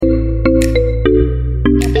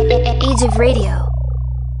Radio.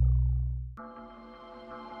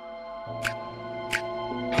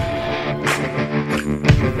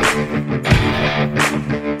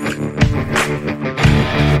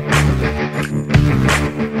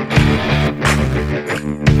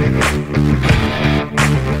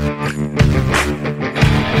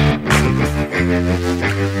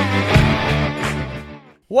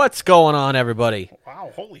 What's going on, everybody?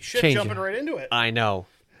 Wow, holy shit, Changing. jumping right into it. I know.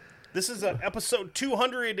 This is episode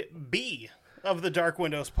 200B of the Dark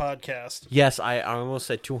Windows podcast. Yes, I almost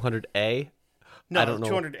said 200A. No, I don't know.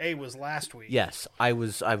 200A was last week. Yes, I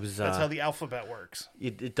was. That's how the alphabet works.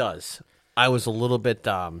 It does. I was a little bit.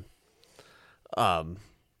 I don't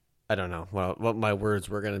know what my words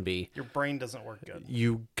were going to be. Your brain doesn't work good.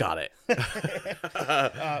 You got it.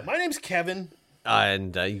 My name's Kevin.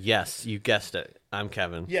 And yes, you guessed it. I'm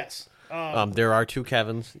Kevin. Yes. There are two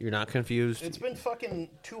Kevins. You're not confused. It's been fucking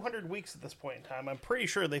 200 weeks at this point in time. I'm pretty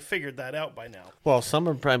sure they figured that out by now. Well, some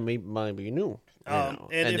of them might be new. And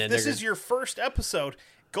if this is your first episode,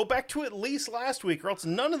 go back to at least last week, or else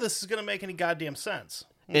none of this is going to make any goddamn sense.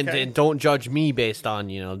 Okay? And don't judge me based on,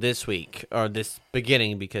 this week or this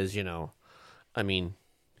beginning because, I mean,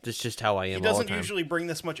 that's just how I am. He doesn't all the time. usually bring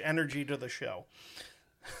this much energy to the show.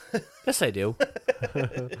 Yes, I do.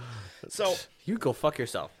 So You go fuck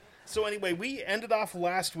yourself. So anyway, we ended off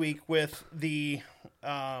last week with the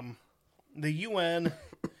UN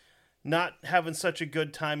not having such a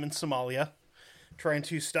good time in Somalia, trying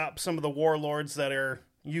to stop some of the warlords that are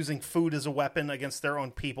using food as a weapon against their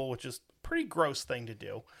own people, which is a pretty gross thing to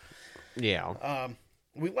do. Yeah.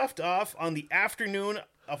 We left off on the afternoon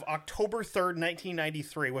of October 3rd,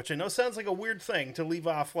 1993, which I know sounds like a weird thing to leave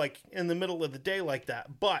off like in the middle of the day like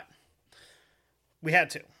that, but we had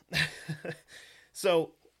to.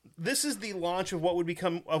 So this is the launch of what would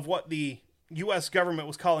become of what the U.S. government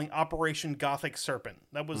was calling Operation Gothic Serpent.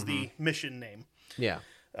 That was the mission name. Yeah.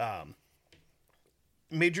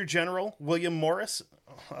 Major General William Morris.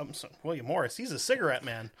 William Morris. He's a cigarette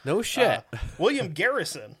man. No shit. William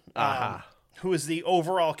Garrison, who is the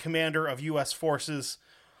overall commander of U.S. forces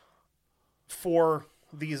for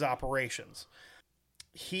these operations.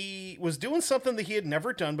 He was doing something that he had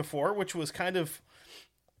never done before, which was kind of...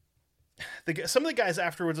 some of the guys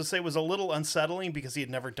afterwards would say it was a little unsettling because he had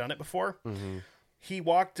never done it before. Mm-hmm. He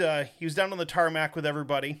was down on the tarmac with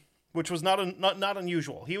everybody, which was not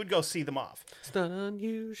unusual. He would go see them off. It's not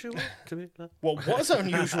unusual to be. What was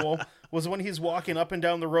unusual was when he's walking up and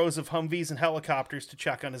down the rows of Humvees and helicopters to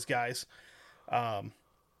check on his guys.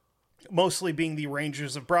 Mostly being the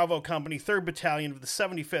Rangers of Bravo Company, 3rd Battalion of the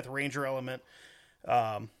 75th Ranger Element,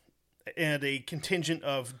 and a contingent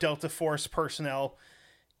of Delta Force personnel.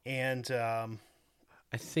 And I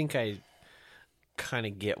think I kind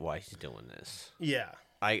of get why he's doing this. Yeah.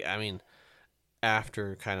 I mean,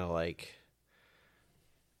 after kind of like,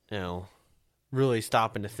 really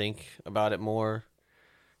stopping to think about it more,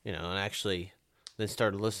 and actually then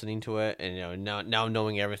started listening to it, and now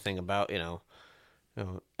knowing everything about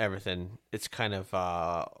everything, it's kind of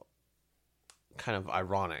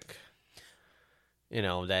ironic,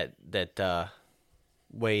 that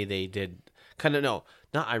way they did. Kind of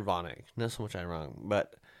not ironic, not so much ironic,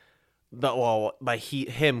 but by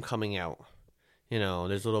him coming out,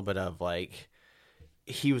 there's a little bit of like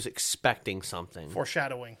he was expecting something,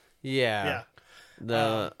 foreshadowing. Yeah.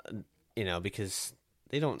 Because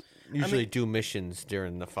they don't usually do missions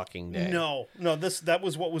during the fucking day. No, that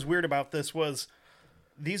was what was weird about this was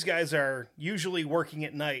these guys are usually working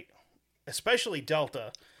at night, especially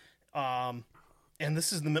Delta, and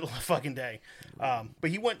this is in the middle of the fucking day.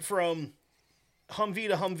 But he went from Humvee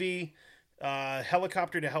to Humvee,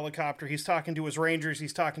 helicopter to helicopter. He's talking to his Rangers.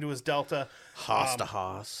 He's talking to his Delta. Hoss to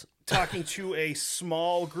Hoss. Talking to a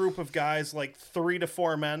small group of guys, like 3 to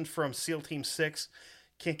 4 men from SEAL Team 6.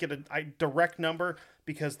 Can't get a direct number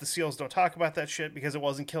because the SEALs don't talk about that shit because it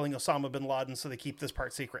wasn't killing Osama bin Laden, so they keep this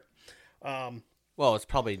part secret. Well, it's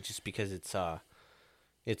probably just because it's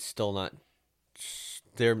still not...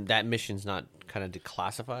 that mission's not kind of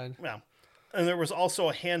declassified. Yeah. And there was also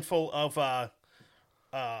a handful of...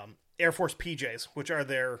 Air Force PJs, which are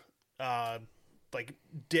their like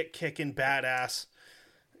dick kicking badass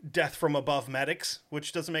death from above medics,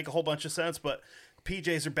 which doesn't make a whole bunch of sense, but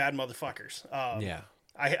PJs are bad motherfuckers. Yeah,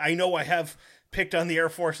 I know I have picked on the Air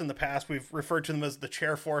Force in the past. We've referred to them as the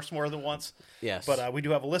Chair Force more than once. Yes, but we do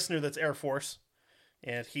have a listener that's Air Force,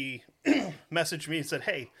 and he messaged me and said,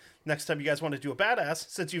 "Hey, next time you guys want to do a badass,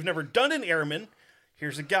 since you've never done an airman,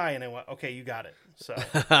 here's a guy." And I went, "Okay, you got it." So,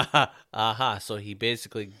 So he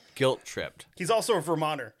basically guilt tripped. He's also a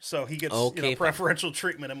Vermonter, so he gets preferential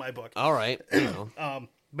treatment in my book. All right.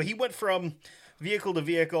 But he went from vehicle to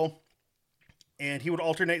vehicle, and he would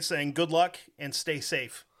alternate saying "good luck" and "stay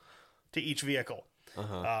safe" to each vehicle.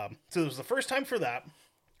 So it was the first time for that.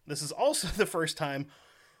 This is also the first time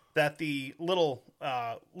that the little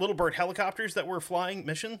bird helicopters that were flying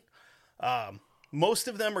mission, most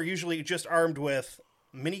of them are usually just armed with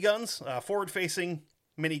miniguns, forward-facing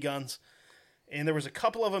miniguns. And there was a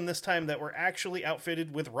couple of them this time that were actually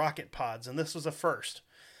outfitted with rocket pods, and this was a first.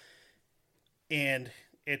 And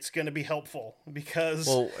it's going to be helpful because...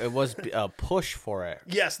 Well, it was a push for it.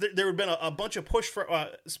 Yes, there had been a bunch of push, for,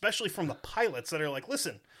 especially from the pilots that are like,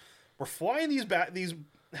 listen, we're flying these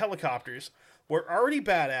helicopters. We're already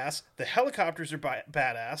badass. The helicopters are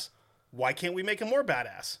badass. Why can't we make them more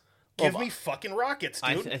badass? Give me fucking rockets,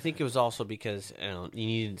 dude. I think it was also because you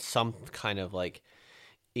needed some kind of like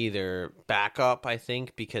either backup. I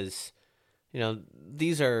think because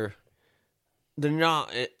they're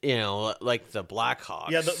not like the Blackhawks.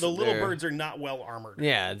 Yeah, the little birds are not well armored.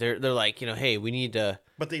 Yeah, they're like hey, we need to.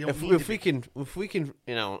 But they don't. If we can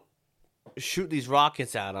shoot these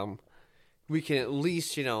rockets at them, we can at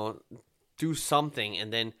least do something,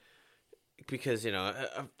 and then because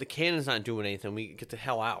the cannon's not doing anything, we get the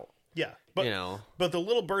hell out. Yeah, but the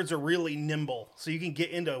little birds are really nimble, so you can get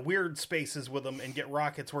into weird spaces with them and get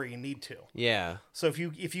rockets where you need to. Yeah. So if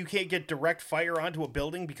you can't get direct fire onto a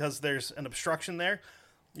building because there's an obstruction there,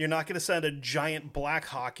 you're not going to send a giant Black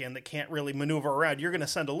Hawk in that can't really maneuver around. You're going to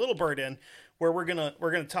send a little bird in, where we're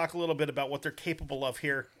gonna talk a little bit about what they're capable of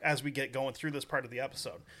here as we get going through this part of the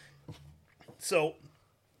episode. So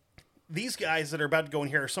these guys that are about to go in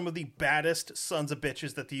here are some of the baddest sons of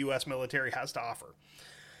bitches that the U.S. military has to offer.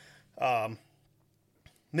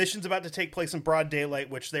 Mission's about to take place in broad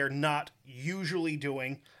daylight, which they're not usually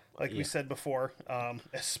doing, like we said before,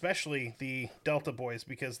 especially the Delta boys,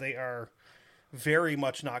 because they are very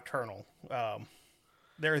much nocturnal.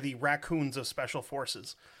 They're the raccoons of special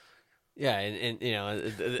forces. Yeah, and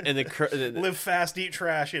the live fast, eat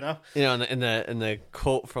trash. In the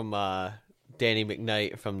quote from Danny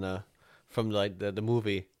McKnight from the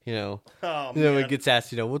movie, when he gets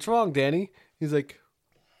asked, what's wrong, Danny? He's like,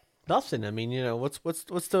 nothing. I mean, what's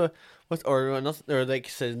or nothing, or like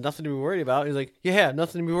says nothing to be worried about. He's like, yeah,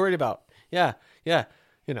 nothing to be worried about. Yeah,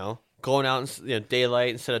 going out in daylight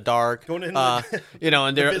instead of dark. Going in, and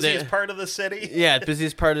the busiest part of the city. Yeah,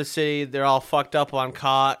 busiest part of the city. They're all fucked up on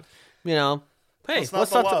cot. Hey,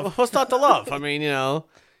 what's not to love? I mean,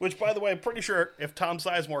 Which, by the way, I'm pretty sure if Tom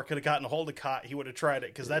Sizemore could have gotten a hold of cot, he would have tried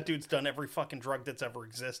it, because that dude's done every fucking drug that's ever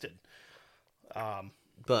existed.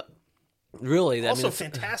 But really, also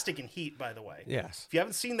fantastic in Heat, by the way. Yes. If you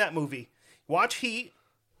haven't seen that movie, watch Heat,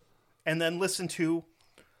 and then listen to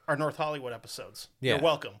our North Hollywood episodes. Yeah. You're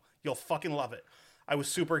welcome. You'll fucking love it. I was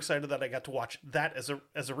super excited that I got to watch that as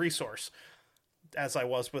a resource, as I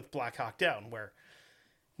was with Black Hawk Down, where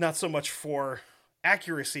not so much for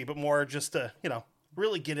accuracy, but more just to,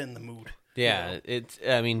 really get in the mood. Yeah,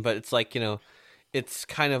 but it's like, it's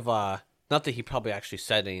kind of, not that he probably actually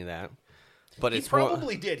said any of that, but he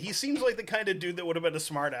probably did. He seems like the kind of dude that would have been a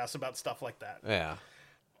smartass about stuff like that. Yeah.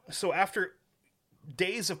 So after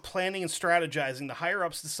days of planning and strategizing, the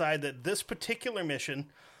higher-ups decide that this particular mission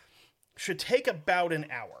should take about an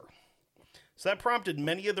hour. So that prompted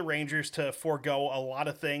many of the Rangers to forego a lot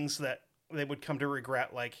of things that they would come to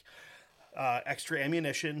regret, like extra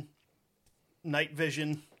ammunition, night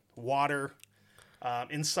vision, water,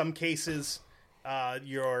 in some cases,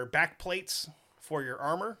 your back plates for your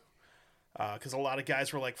armor, because a lot of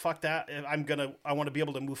guys were like, fuck that, I want to be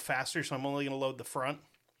able to move faster, so I'm only going to load the front.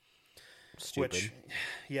 Stupid. Which,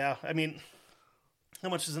 yeah, I mean, how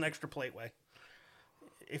much does an extra plate weigh?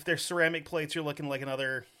 If they're ceramic plates, you're looking like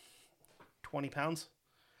another 20 pounds.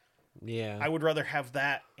 Yeah. I would rather have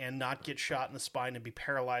that and not get shot in the spine and be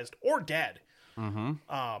paralyzed or dead.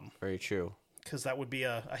 Mm-hmm. Very true. Because that would be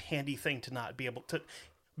a handy thing to not be able to...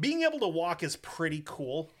 Being able to walk is pretty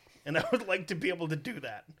cool, and I would like to be able to do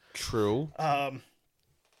that. True.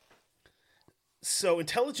 So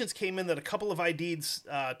intelligence came in that a couple of ID's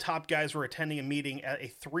top guys were attending a meeting at a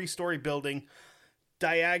 3-story building,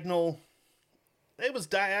 diagonal... It was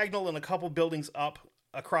diagonal and a couple buildings up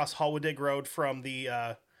across Hallwadig Road from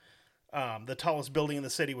the tallest building in the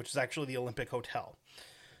city, which is actually the Olympic Hotel.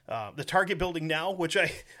 The Target building now, which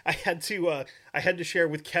I had to share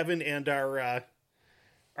with Kevin and our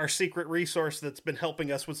secret resource that's been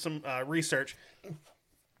helping us with some research,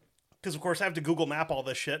 because of course I have to Google Map all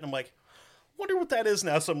this shit, and I'm like, wonder what that is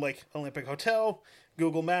now. So I'm like, Olympic Hotel,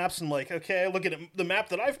 Google Maps, and I'm like, okay, I look at the map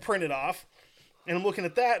that I've printed off, and I'm looking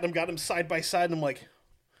at that, and I've got them side by side, and I'm like,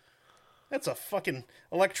 that's a fucking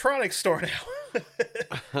electronics store now.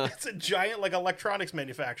 It's a giant, electronics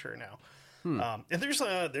manufacturer now. And there's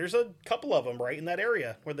a couple of them right in that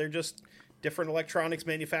area where they're just different electronics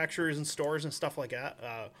manufacturers and stores and stuff like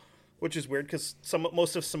that, which is weird because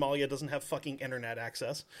most of Somalia doesn't have fucking internet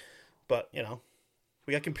access. But, you know,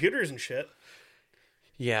 we got computers and shit.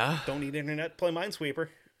 Yeah. Don't need internet to play Minesweeper.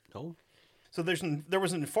 No. So there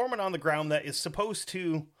was an informant on the ground that is supposed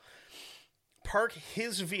to park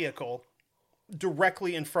his vehicle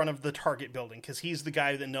directly in front of the target building because he's the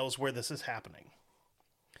guy that knows where this is happening.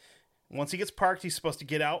 Once he gets parked, he's supposed to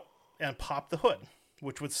get out and pop the hood,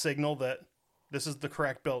 which would signal that this is the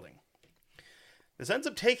correct building. This ends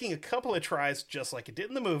up taking a couple of tries, just like it did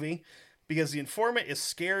in the movie, because the informant is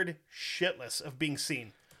scared shitless of being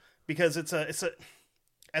seen. Because it's a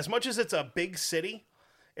as much as it's a big city,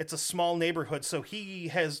 it's a small neighborhood, so he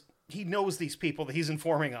knows these people that he's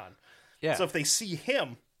informing on. Yeah. So if they see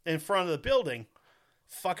him in front of the building,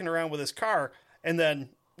 fucking around with his car, and then,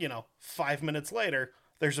 5 minutes later,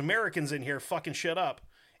 there's Americans in here fucking shit up.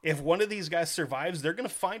 If one of these guys survives, they're going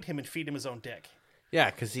to find him and feed him his own dick. Yeah,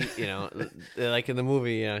 because he, like in the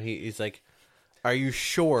movie, he's like, are you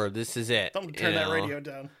sure this is it? Don't turn that radio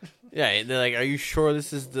down. Yeah, they're like, are you sure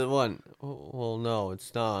this is the one? Oh, well, no,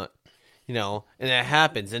 it's not. And that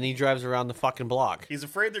happens, and he drives around the fucking block. He's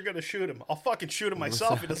afraid they're going to shoot him. I'll fucking shoot him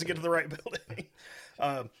myself if he doesn't get to the right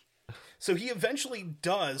building. So he eventually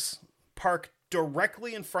does park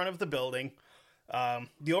directly in front of the building.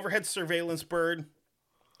 The overhead surveillance bird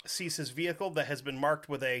sees his vehicle that has been marked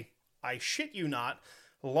with a, I shit you not,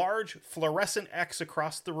 large fluorescent X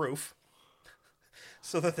across the roof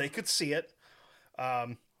so that they could see it.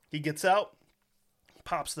 He gets out,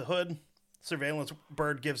 pops the hood. Surveillance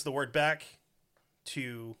bird gives the word back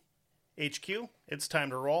to HQ. It's time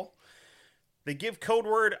to roll. They give code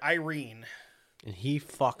word Irene. And he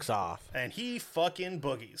fucks off. And he fucking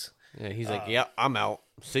boogies. Yeah, he's like, yeah, I'm out.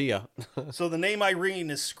 See ya. So the name Irene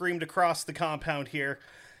is screamed across the compound here.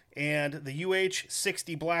 And the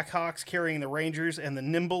UH-60 Blackhawks carrying the Rangers and the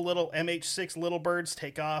nimble little MH-6 Little Birds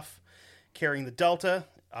take off carrying the Delta.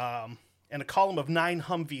 And a column of 9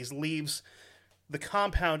 Humvees leaves the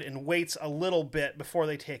compound and waits a little bit before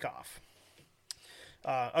they take off.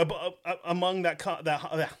 Among that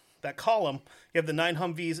column, you have the 9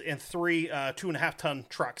 Humvees and 3 2.5-ton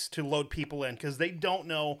trucks to load people in because they don't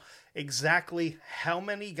know exactly how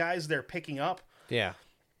many guys they're picking up. Yeah.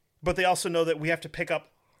 But they also know that we have to pick up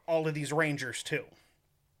all of these Rangers too.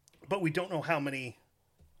 But we don't know how many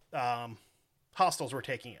hostiles we're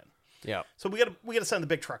taking in. Yeah. So we gotta send the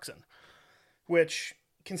big trucks in, which,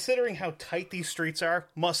 considering how tight these streets are,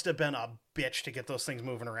 must have been a bitch to get those things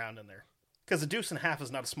moving around in there. Because a 2.5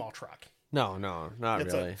 is not a small truck. No, not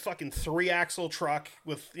It's really. a fucking 3-axle truck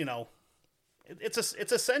with,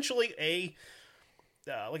 it's essentially a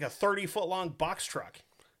 30-foot long box truck.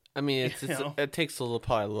 I mean, it takes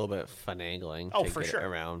probably a little bit of finagling to for get sure. it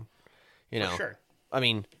around. For sure. I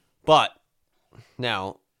mean, but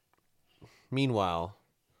now, meanwhile,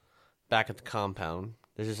 back at the compound,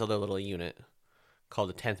 there's this other little unit called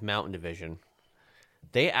the 10th Mountain Division.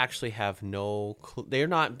 They actually have no clue.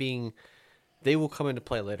 They will come into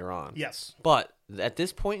play later on. Yes. But at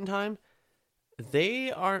this point in time,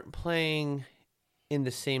 they aren't playing in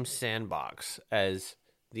the same sandbox as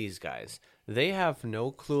these guys. They have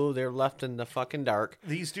no clue. They're left in the fucking dark.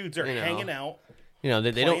 These dudes are hanging out. They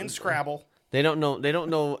playing don't Scrabble. They don't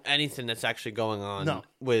know anything that's actually going on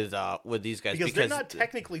with these guys because they're not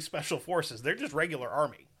technically special forces. They're just regular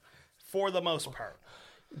army for the most part.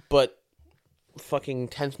 But fucking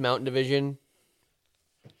 10th Mountain Division,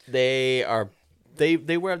 they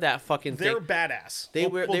wear that fucking thing. They're badass. They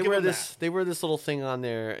wear this little thing on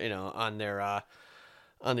their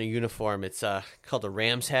on their uniform. It's called the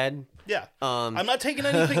Ram's Head. Yeah. I'm not taking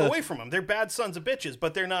anything away from them. They're bad sons of bitches,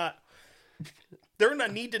 but they're on a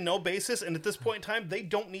need to know basis, and at this point in time, they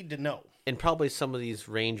don't need to know. And probably some of these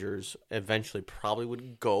Rangers eventually probably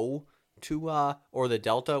would go to or the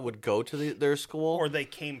Delta would go to their school, or they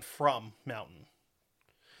came from Mountain.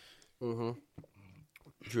 Mm-hmm.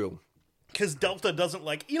 True. Because Delta doesn't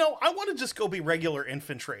I want to just go be regular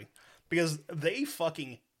infantry because they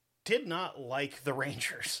fucking did not like the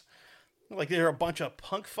Rangers. Like, they're a bunch of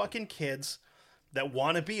punk fucking kids that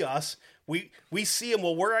want to be us. We see them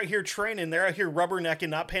while we're out here training. They're out here rubbernecking,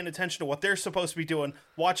 not paying attention to what they're supposed to be doing,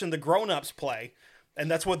 watching the grown-ups play. And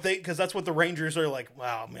that's what the Rangers are like,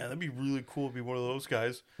 wow, man, that'd be really cool to be one of those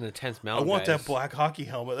guys. And the 10th Mountain I want guys, that black hockey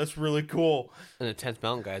helmet. That's really cool. And the 10th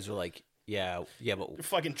Mountain guys are like, yeah, but they're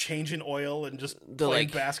fucking changing oil and just playing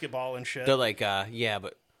basketball and shit. They're like, yeah,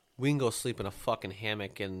 but we can go sleep in a fucking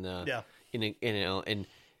hammock in the in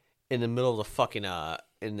the middle of the fucking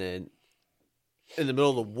in the middle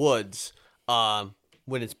of the woods.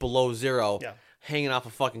 when it's below zero, Yeah. hanging off a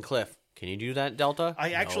fucking cliff. Can you do that, Delta?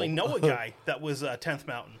 I actually No. know a guy that was 10th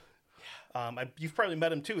Mountain. You've probably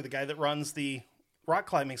met him too, the guy that runs the rock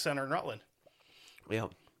climbing center in Rutland. Yeah.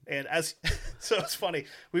 And so it's funny,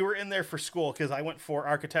 we were in there for school because I went for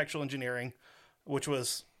architectural engineering, which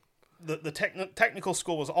was the technical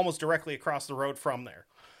school was almost directly across the road from there.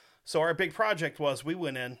 So our big project was we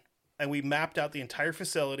went in and we mapped out the entire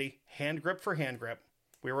facility, hand grip for hand grip.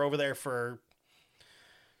 We were over there for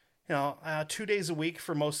 2 days a week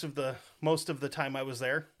for most of the time I was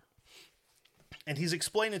there. And he's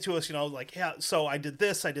explaining to us, like, yeah, so I did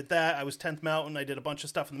this, I did that, I was 10th Mountain, I did a bunch of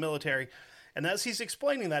stuff in the military. And as he's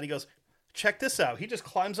explaining that, he goes, check this out. He just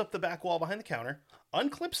climbs up the back wall behind the counter,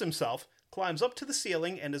 unclips himself, climbs up to the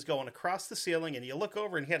ceiling, and is going across the ceiling. And you look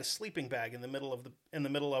over, and he had a sleeping bag in the middle of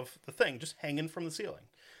the thing, just hanging from the ceiling.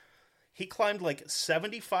 He climbed like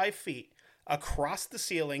 75 feet across the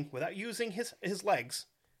ceiling without using his legs,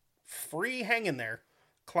 free hanging there,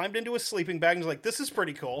 climbed into his sleeping bag, and was like, this is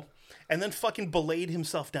pretty cool. And then fucking belayed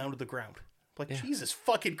himself down to the ground. Like, yeah. Jesus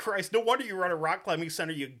fucking Christ. No wonder you run a rock climbing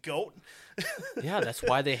center, you goat. Yeah, that's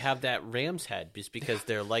why they have that ram's head, just because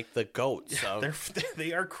they're like the goats. So.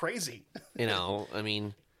 They are crazy. I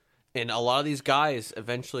mean, and a lot of these guys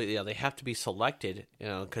eventually, they have to be selected,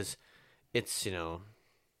 because it's,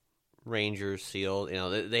 Rangers, SEAL,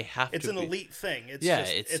 they have it's to an be. elite thing.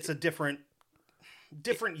 It's a different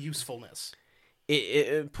usefulness.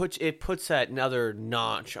 It puts that another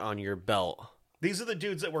notch on your belt. These are the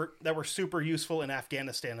dudes that were super useful in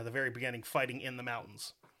Afghanistan at the very beginning, fighting in the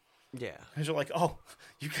mountains. Yeah. Because you're like, oh,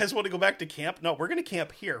 you guys want to go back to camp? No, we're going to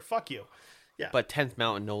camp here. Fuck you. Yeah. But 10th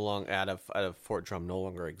Mountain no longer out of Fort Drum no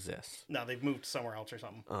longer exists. No, they've moved somewhere else or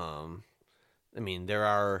something. I mean,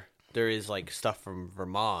 there is like stuff from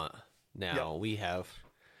Vermont now. Yep.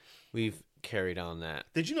 We've carried on that.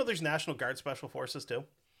 Did you know there's National Guard Special Forces too?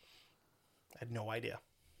 I had no idea.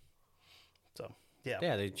 So. Yeah,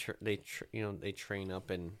 yeah, they train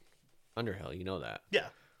up in Underhill. You know that. Yeah,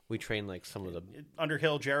 we train like some of the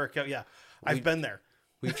Underhill, Jericho. Yeah, I've been there.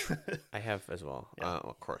 I have as well. Yeah.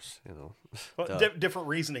 Of course, Well, different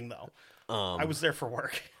reasoning though. I was there for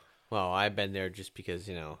work. Well, I've been there just because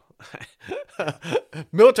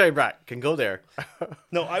military brat can go there.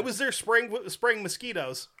 No, I was there spraying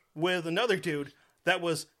mosquitoes with another dude that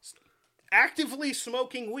was actively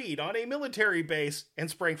smoking weed on a military base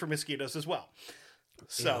and spraying for mosquitoes as well.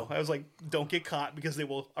 So I was like, don't get caught because they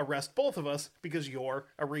will arrest both of us because you're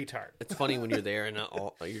a retard. It's funny when you're there and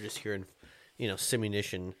you're just hearing,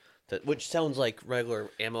 simunition, which sounds like regular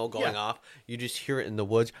ammo going off. You just hear it in the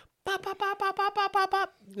woods. Pop, pop, pop, pop, pop, pop, pop,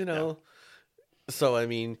 pop, Yeah. So, I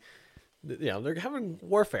mean, they're having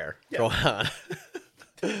warfare going on.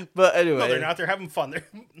 But anyway. No, they're not. They're having fun.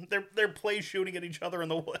 They're play shooting at each other in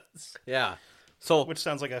the woods. Yeah. Which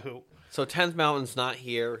sounds like a hoot. So 10th Mountain's not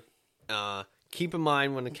here. Keep in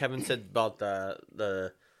mind when Kevin said about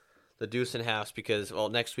the Deuce and Halves, because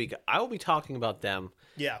next week I will be talking about them.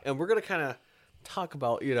 Yeah. And we're gonna kind of talk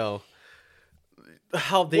about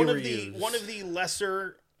how they were used. One of the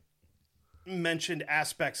lesser mentioned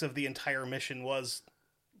aspects of the entire mission was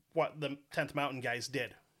what the 10th Mountain guys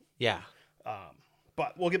did. Yeah.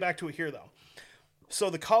 But we'll get back to it here though. So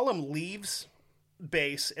the column leaves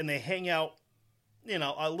base and they hang out,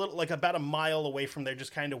 a little, like about a mile away from there,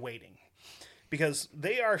 just kind of waiting. Because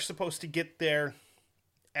they are supposed to get there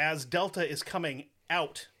as Delta is coming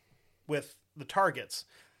out with the targets.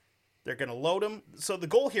 They're going to load them. So the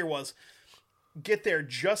goal here was get there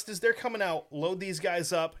just as they're coming out, load these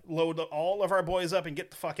guys up, load all of our boys up, and get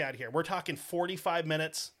the fuck out of here. We're talking 45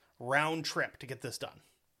 minutes round trip to get this done.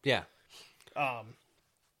 Yeah.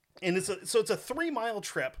 And it's a 3-mile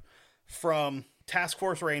trip from Task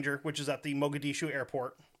Force Ranger, which is at the Mogadishu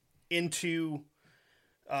airport, into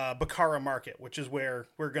Bakara Market, which is where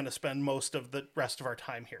we're going to spend most of the rest of our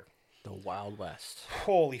time here. The Wild West.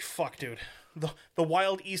 Holy fuck, dude. The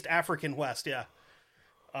Wild East African West, yeah.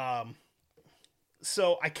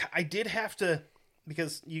 So I did have to,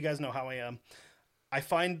 because you guys know how I am, I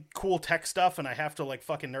find cool tech stuff and I have to like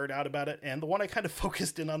fucking nerd out about it. And the one I kind of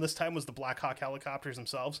focused in on this time was the Black Hawk helicopters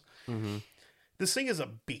themselves. Mm-hmm. This thing is a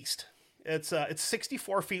beast. It's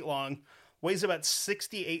 64 feet long, weighs about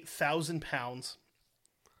 68,000 pounds.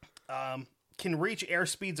 Can reach air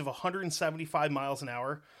speeds of 175 miles an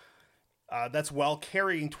hour. That's while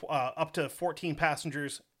carrying up to 14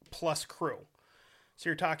 passengers plus crew. So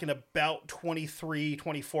you're talking about 23,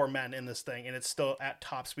 24 men in this thing, and it's still at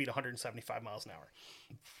top speed, 175 miles an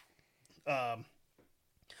hour.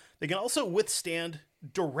 They can also withstand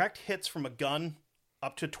direct hits from a gun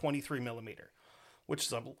up to 23 millimeter, which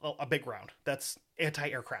is a big round. That's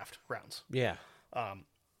anti-aircraft rounds. Yeah.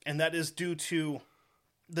 And that is due to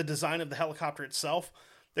the design of the helicopter itself.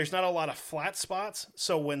 There's not a lot of flat spots,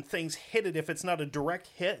 so when things hit it, if it's not a direct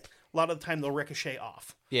hit, a lot of the time they'll ricochet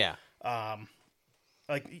off. Yeah.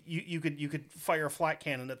 Like you could fire a flat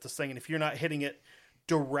cannon at this thing, and if you're not hitting it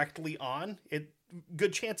directly on it,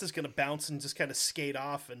 good chance it's going to bounce and just kind of skate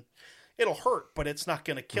off, and it'll hurt, but it's not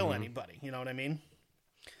going to kill anybody. You know what I mean?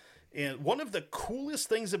 And one of the coolest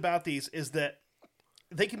things about these is that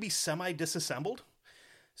they can be semi-disassembled.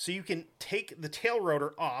 So you can take the tail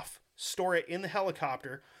rotor off, store it in the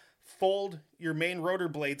helicopter, fold your main rotor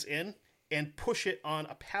blades in, and push it on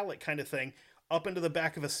a pallet kind of thing up into the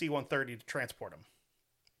back of a C-130 to transport them.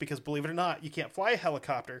 Because believe it or not, you can't fly a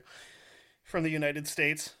helicopter from the United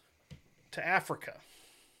States to Africa.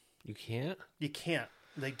 You can't? You can't.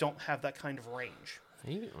 They don't have that kind of range.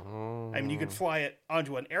 Oh. I mean, you could fly it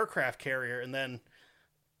onto an aircraft carrier and then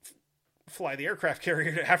fly the aircraft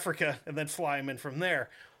carrier to Africa and then fly them in from there.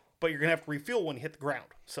 But you're going to have to refuel when you hit the ground.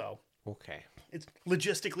 So okay, it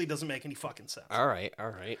logistically doesn't make any fucking sense. All right.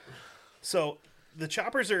 So the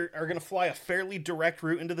choppers are going to fly a fairly direct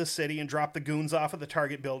route into the city and drop the goons off at the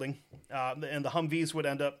target building. And the Humvees would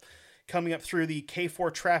end up coming up through the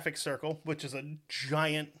K4 traffic circle, which is a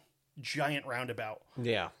giant roundabout.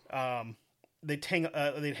 Yeah. They'd hang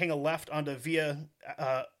a left onto Via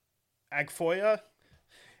Agfoya,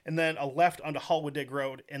 and then a left onto Halwadig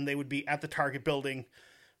Road, and they would be at the target building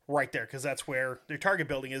right there, because that's where their target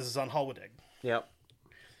building is on Halwadig. Yep.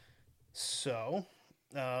 So,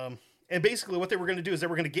 and basically what they were going to do is they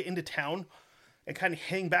were going to get into town and kind of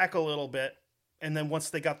hang back a little bit, and then once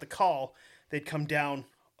they got the call, they'd come down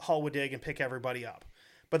Halwadig and pick everybody up.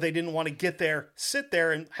 But they didn't want to get there, sit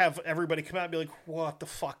there, and have everybody come out and be like, what the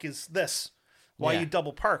fuck is this? Why you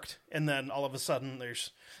double parked? And then all of a sudden there's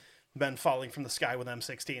men falling from the sky with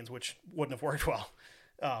M16s, which wouldn't have worked well.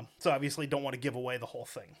 So obviously don't want to give away the whole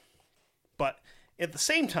thing. But at the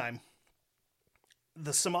same time,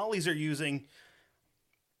 the Somalis are using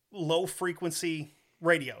low frequency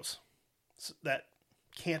radios that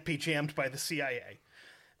can't be jammed by the CIA.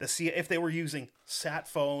 If they were using sat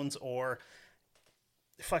phones or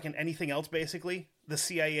fucking anything else, basically, the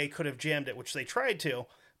CIA could have jammed it, which they tried to.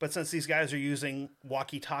 But since these guys are using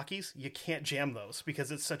walkie-talkies, you can't jam those because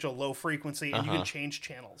it's such a low frequency and you can change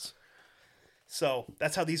channels. So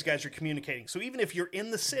that's how these guys are communicating. So even if you're in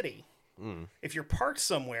the city, if you're parked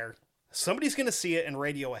somewhere, somebody's going to see it and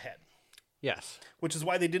radio ahead. Yes. Which is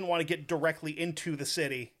why they didn't want to get directly into the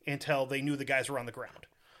city until they knew the guys were on the ground.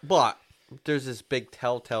 But there's this big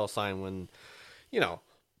telltale sign when,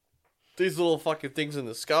 these little fucking things in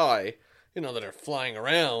the sky, that are flying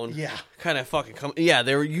around. Yeah. Kind of fucking come. Yeah,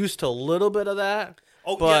 they were used to a little bit of that.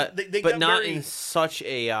 Oh, but, yeah. They but got not in such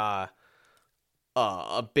a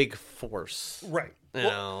big force. Right.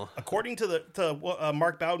 According to what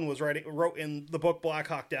Mark Bowden wrote in the book Black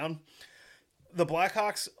Hawk Down, the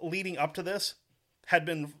Blackhawks leading up to this had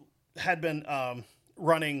been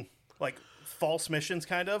running like false missions,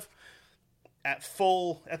 kind of at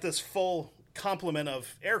this full complement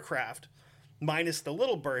of aircraft, minus the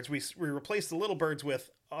little birds. We replaced the little birds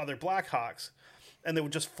with other Blackhawks, and they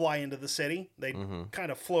would just fly into the city. They'd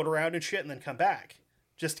kind of float around and shit, and then come back,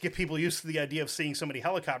 just to get people used to the idea of seeing so many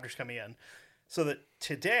helicopters coming in. So that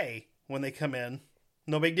today, when they come in,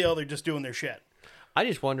 no big deal. They're just doing their shit. I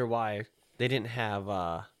just wonder why they didn't have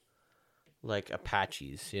like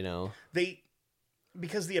Apaches,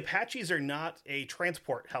 Because the Apaches are not a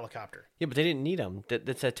transport helicopter. Yeah, but they didn't need them.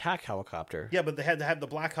 That's an attack helicopter. Yeah, but they had to have the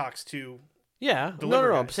Blackhawks to. Yeah,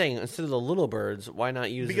 no. I'm saying instead of the little birds, why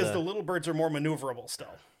not use? Because the little birds are more maneuverable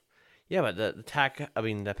still. Yeah, but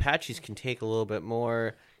the Apaches can take a little bit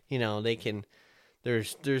more. They can.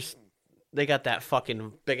 They got that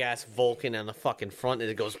fucking big ass Vulcan on the fucking front, and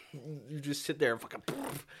it goes. You just sit there and fucking.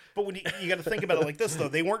 But when you got to think about it like this, though,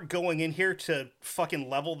 they weren't going in here to fucking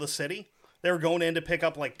level the city. They were going in to pick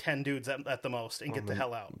up like 10 dudes at the most and get the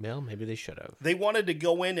hell out. Well, maybe they should have. They wanted to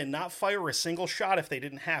go in and not fire a single shot if they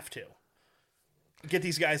didn't have to. Get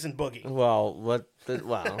these guys in boogie. Well,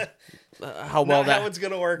 how well how it's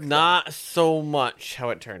going to work. Not so much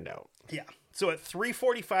how it turned out. Yeah. So at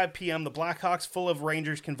 3:45 p.m., the Blackhawks full of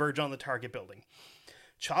Rangers converge on the target building.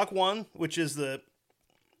 Chalk 1, which is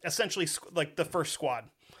essentially like the first squad.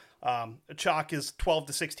 Chalk is 12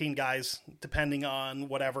 to 16 guys, depending on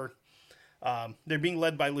whatever. They're being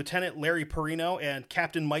led by Lieutenant Larry Perino and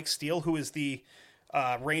Captain Mike Steele, who is the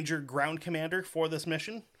Ranger ground commander for this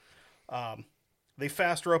mission. They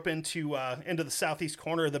fast rope into the southeast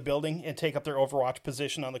corner of the building and take up their overwatch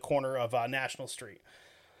position on the corner of National Street.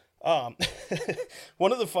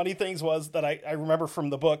 One of the funny things was that I remember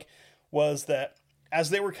from the book was that as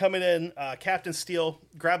they were coming in, Captain Steele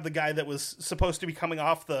grabbed the guy that was supposed to be coming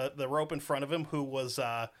off the rope in front of him, who was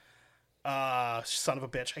son of a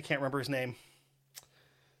bitch. I can't remember his name.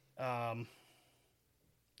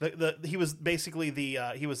 He was basically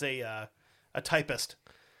he was a typist.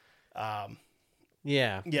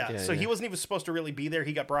 Yeah. So he wasn't even supposed to really be there.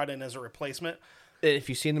 He got brought in as a replacement. If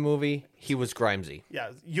you've seen the movie, he was Grimesy.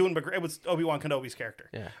 Yeah, Ewan McGregor. It was Obi-Wan Kenobi's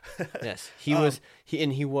character. Yeah. Yes, he was.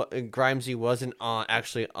 Grimesy wasn't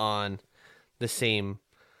actually on the same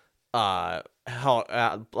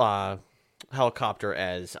helicopter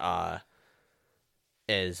as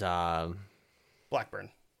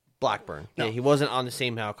Blackburn. Blackburn. No. Yeah, he wasn't on the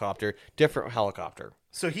same helicopter. Different helicopter.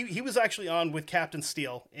 So he was actually on with Captain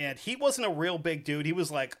Steele, and he wasn't a real big dude. He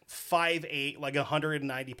was like 5'8", like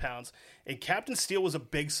 190 pounds. And Captain Steele was a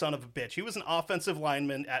big son of a bitch. He was an offensive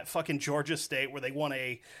lineman at fucking Georgia State, where they won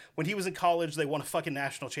when he was in college, they won a fucking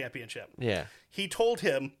national championship. Yeah. He told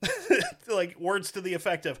him, like, words to the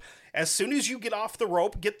effect of, as soon as you get off the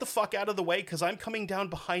rope, get the fuck out of the way, because I'm coming down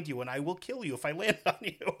behind you, and I will kill you if I land on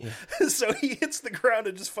you. Yeah. So he hits the ground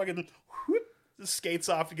and just fucking whoop, skates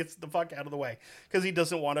off and gets the fuck out of the way, because he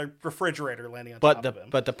doesn't want a refrigerator landing on top of him.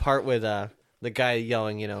 But the part with the guy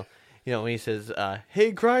yelling, when he says,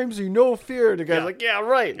 "Hey, Grimesy, no fear," the guy's like, "Yeah,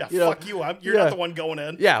 right. Yeah, fuck you. You're not the one going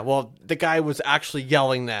in." Yeah, well, the guy was actually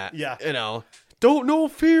yelling that. Yeah. Don't no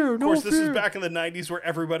fear, no fear. Of course, this is back in the 90s where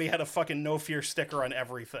everybody had a fucking no fear sticker on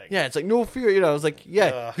everything. Yeah, it's like, no fear. It's like,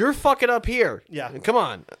 yeah, you're fucking up here. Yeah. Come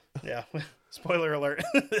on. Yeah. Spoiler alert.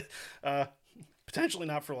 Potentially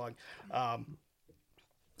not for long.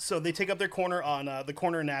 So they take up their corner on the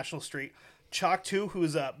corner of National Street. Chalk 2,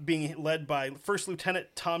 who's being led by First Lieutenant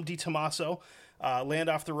Tom DiTomaso, land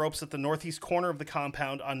off the ropes at the northeast corner of the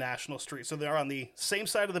compound on National Street. So they're on the same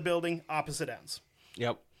side of the building, opposite ends.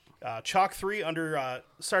 Yep. Chalk 3, under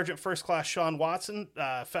Sergeant First Class Sean Watson,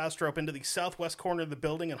 fast rope into the southwest corner of the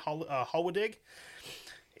building in Halwadig.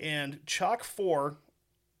 And Chalk 4,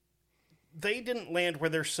 they didn't land where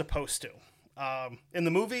they're supposed to. In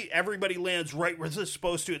the movie, everybody lands right where they're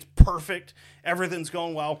supposed to. It's perfect. Everything's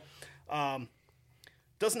going well.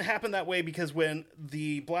 Doesn't happen that way, because when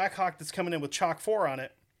the Black Hawk that's coming in with Chalk 4 on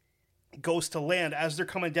it goes to land, as they're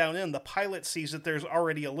coming down in, the pilot sees that there's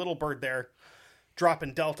already a little bird there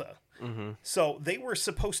dropping Delta. Mm-hmm. So they were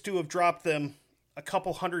supposed to have dropped them a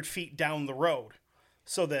couple 100 feet down the road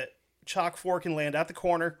so that Chalk 4 can land at the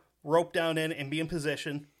corner, rope down in, and be in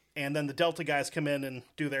position, and then the Delta guys come in and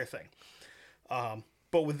do their thing.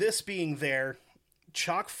 But with this being there,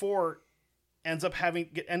 Chalk 4 ends up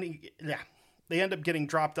they end up getting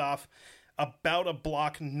dropped off about a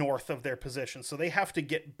block north of their position. So they have to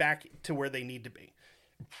get back to where they need to be.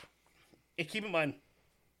 And keep in mind,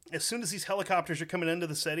 as soon as these helicopters are coming into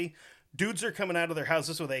the city, dudes are coming out of their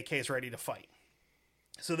houses with AKs ready to fight.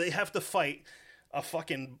 So they have to fight a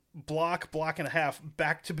fucking block and a half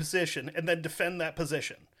back to position and then defend that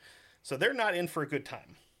position. So they're not in for a good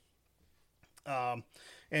time.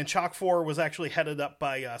 And Chalk 4 was actually headed up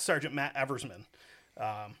by Sergeant Matt Eversman,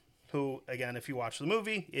 who, again, if you watch the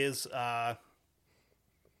movie, is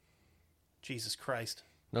Jesus Christ.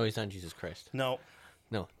 No, he's not Jesus Christ. No,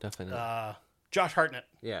 definitely not. Josh Hartnett.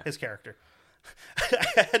 Yeah, his character.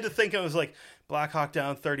 I had to think. I was like, Black Hawk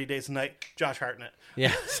Down, 30 Days a Night, Josh Hartnett.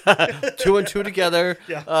 Yes, 2 and 2 together.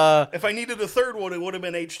 Yeah. If I needed a third one, it would have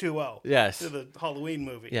been H2O. Yes, the Halloween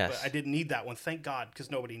movie. Yes, but I didn't need that one. Thank God, because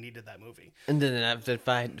nobody needed that movie. And then if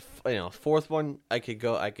I had, fourth one, I could.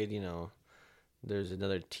 There's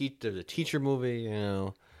another There's a teacher movie.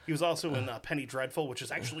 He was also in Penny Dreadful, which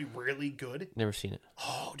is actually really good. Never seen it.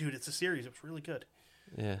 Oh, dude, it's a series. It's really good.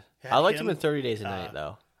 Yeah, I liked him in 30 Days a Night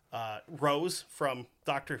though. Rose from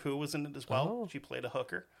Doctor Who was in it as well. Oh. She played a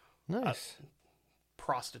hooker. Nice.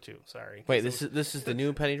 Prostitute, sorry. Wait, this is the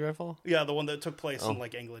new Penny Dreadful? Yeah, the one that took place in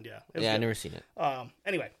England, yeah. Yeah, I've never seen it.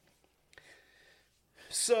 Anyway.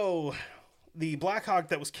 So the Black Hawk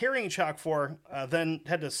that was carrying Chalk 4 then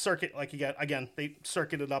had to circuit, they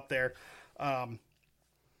circuited up there.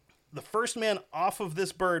 The first man off of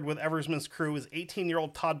this bird with Eversman's crew is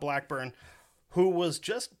 18-year-old Todd Blackburn, who was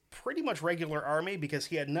just pretty much regular Army, because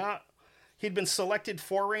he'd been selected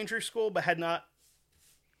for Ranger School, but had not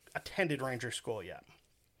attended Ranger School yet.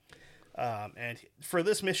 And for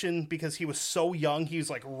this mission, because he was so young, he was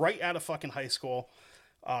like right out of fucking high school.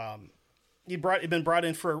 He'd been brought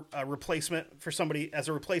in for a replacement for somebody, as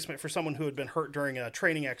a replacement for someone who had been hurt during a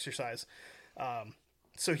training exercise.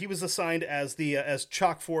 So he was assigned as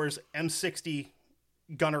Chalk 4's M60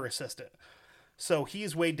 gunner assistant. So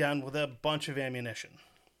he's weighed down with a bunch of ammunition.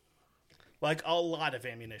 Like a lot of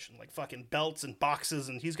ammunition. Like fucking belts and boxes,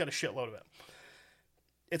 and he's got a shitload of it.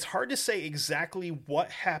 it's hard to say exactly what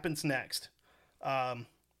happens next.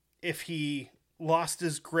 If he lost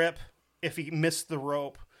his grip, if he missed the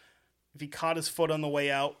rope, if he caught his foot on the way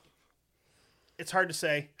out. It's hard to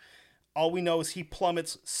say. All we know is he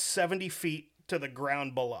plummets 70 feet to the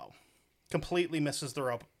ground below. Completely misses the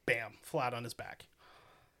rope. Bam. Flat on his back.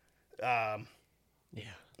 Yeah.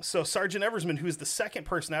 So Sergeant Eversman, who's the second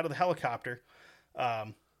person out of the helicopter,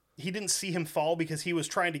 he didn't see him fall because he was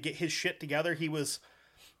trying to get his shit together.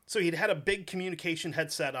 He'd had a big communication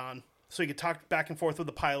headset on, so he could talk back and forth with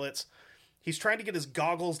the pilots. He's trying to get his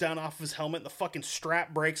goggles down off of his helmet, and the fucking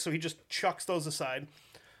strap breaks, so he just chucks those aside.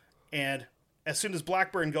 And as soon as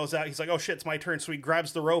Blackburn goes out, he's like, oh shit, it's my turn. So he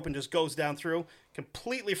grabs the rope and just goes down through,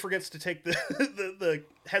 completely forgets to take the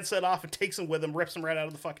headset off and takes him with him, rips him right out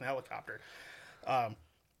of the fucking helicopter.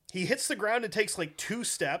 He hits the ground and takes like 2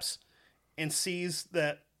 steps and sees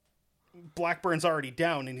that Blackburn's already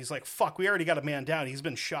down. And he's like, fuck, we already got a man down. He's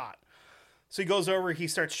been shot. So he goes over, he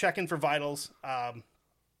starts checking for vitals,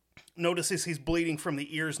 notices he's bleeding from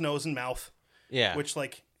the ears, nose, and mouth. Yeah. Which,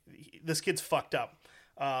 like, this kid's fucked up.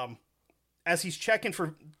 As he's checking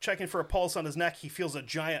for a pulse on his neck, he feels a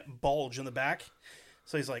giant bulge in the back.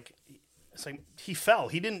 So he's like, it's like he fell.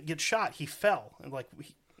 He didn't get shot. He fell, and like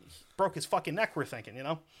he broke his fucking neck. We're thinking, you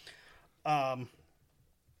know.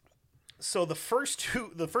 So the first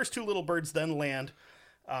two little birds then land,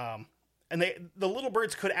 and the little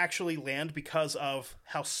birds could actually land because of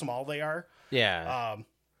how small they are. Yeah.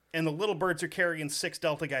 And the little birds are carrying 6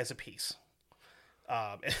 Delta guys apiece.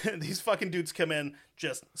 And these fucking dudes come in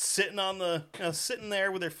just sitting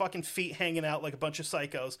there with their fucking feet hanging out like a bunch of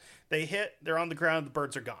psychos. They hit, they're on the ground, the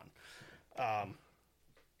birds are gone.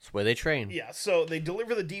 That's where they train. Yeah, so they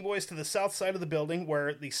deliver the D-boys to the south side of the building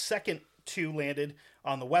where the second 2 landed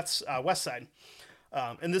on the west side.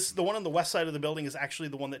 And the one on the west side of the building is actually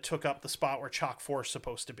the one that took up the spot where Chalk 4 is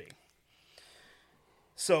supposed to be.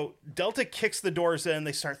 So Delta kicks the doors in,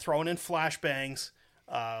 they start throwing in flashbangs.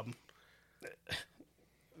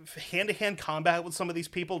 Hand-to-hand combat with some of these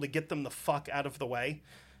people to get them the fuck out of the way.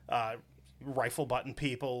 Rifle button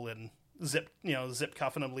people and zip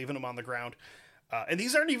cuffing them, leaving them on the ground. And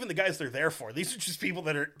these aren't even the guys they're there for. These are just people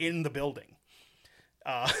that are in the building.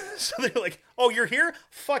 So they're like, oh, you're here?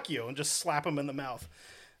 Fuck you. And just slap them in the mouth.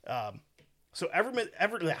 So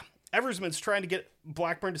Eversman's trying to get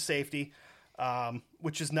Blackburn to safety,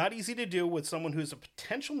 which is not easy to do with someone who's a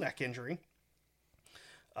potential neck injury.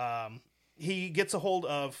 He gets a hold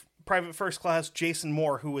of Private First Class Jason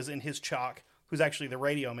Moore, who was in his Chalk, who's actually the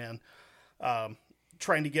radio man,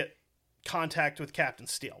 trying to get contact with Captain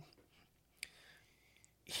Steele.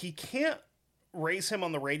 He can't raise him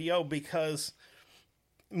on the radio because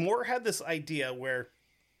Moore had this idea where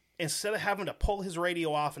instead of having to pull his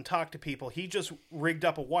radio off and talk to people, he just rigged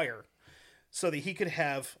up a wire so that he could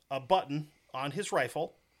have a button on his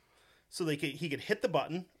rifle so that he could hit the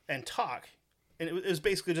button and talk. And it was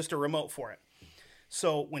basically just a remote for it.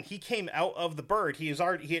 So when he came out of the bird, he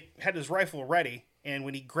had his rifle ready, and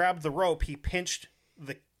when he grabbed the rope, he pinched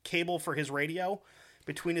the cable for his radio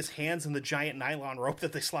between his hands and the giant nylon rope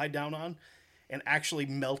that they slide down on, and actually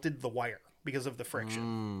melted the wire because of the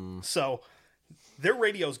friction. So their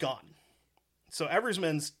radio's gone. So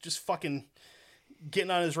Eversman's just fucking getting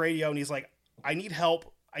on his radio, and he's like, I need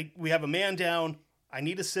help. We have a man down. I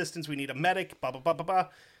need assistance. We need a medic. Blah, blah, blah, blah, blah.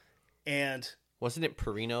 And wasn't it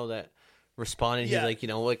Perino that responded? Yeah. He's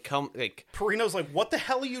like, come, like, Perino's like, what the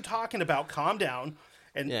hell are you talking about? Calm down.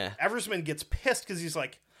 And Eversman gets pissed because he's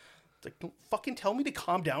like, don't fucking tell me to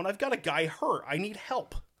calm down. I've got a guy hurt. I need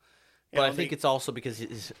help. But I think it's also because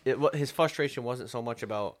his frustration wasn't so much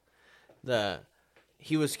about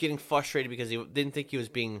he was getting frustrated because he didn't think he was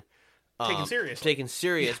being taken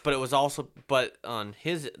serious. But it was also, on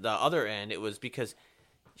the other end, it was because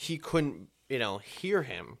he couldn't, hear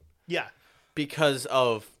him. Yeah. Because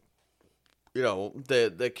of,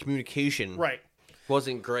 the communication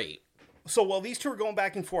wasn't great. So while these two are going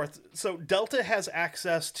back and forth, so Delta has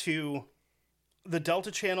access to the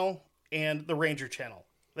Delta channel and the Ranger channel.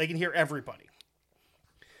 They can hear everybody.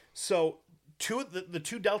 So the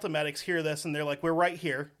 2 Delta medics hear this and they're like, we're right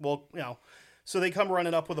here. Well, so they come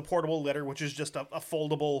running up with a portable litter, which is just a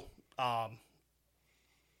foldable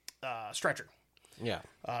stretcher. Yeah.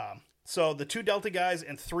 So the 2 Delta guys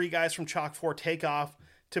and 3 guys from Chalk 4 take off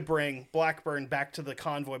to bring Blackburn back to the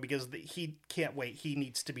convoy because he can't wait. He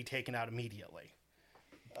needs to be taken out immediately.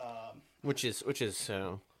 Which is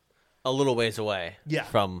a little ways away. Yeah,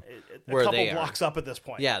 from where they are. A couple blocks up at this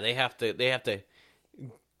point. Yeah, they have to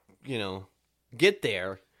get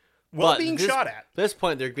there. Well, being shot at. At this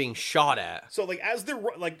point, they're being shot at. So as they're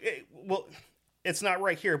it's not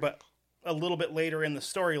right here, but a little bit later in the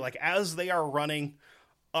story, like as they are running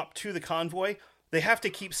up to the convoy, they have to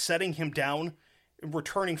keep setting him down and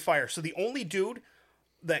returning fire. So the only dude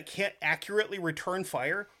that can't accurately return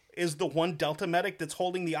fire is the one Delta medic that's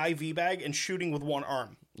holding the IV bag and shooting with one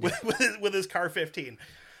arm with his Car-15.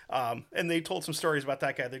 And they told some stories about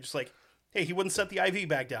that guy. They're just like, hey, he wouldn't set the IV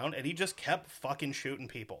bag down, and he just kept fucking shooting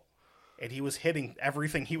people. And he was hitting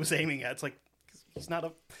everything he was aiming at. It's like, he's not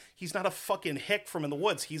a fucking hick from in the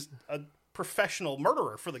woods. He's a professional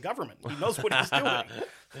murderer for the government. He knows what he's doing.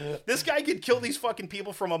 This guy could kill these fucking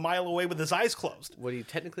people from a mile away with his eyes closed.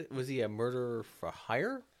 Was he a murderer for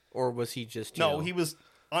hire? Or was he just, he was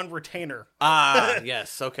on retainer.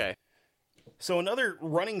 Yes, okay. So another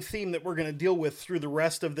running theme that we're going to deal with through the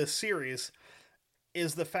rest of this series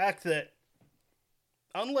is the fact that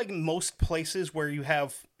unlike most places where you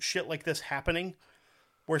have shit like this happening,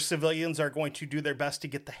 where civilians are going to do their best to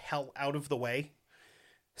get the hell out of the way,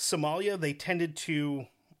 Somalia, they tended to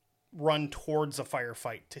run towards a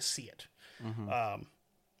firefight to see it. Mm-hmm.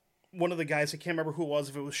 One of the guys, I can't remember who it was,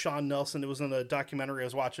 if it was Sean Nelson, it was in a documentary I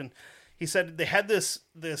was watching, he said they had this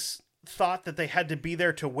thought that they had to be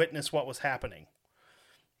there to witness what was happening,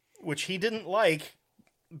 which he didn't like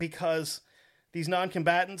because these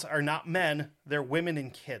non-combatants are not men, they're women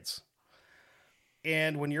and kids.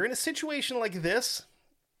 And when you're in a situation like this,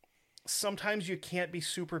 sometimes you can't be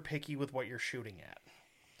super picky with what you're shooting at.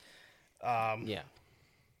 Yeah.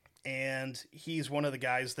 And he's one of the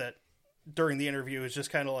guys that during the interview is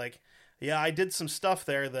just kind of like, yeah, I did some stuff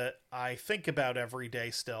there that I think about every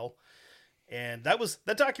day still. And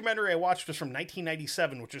that documentary I watched was from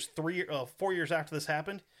 1997, which is 4 years after this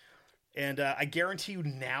happened. And I guarantee you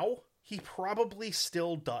now he probably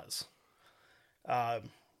still does.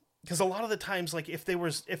 Because a lot of the times, like if there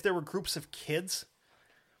were groups of kids,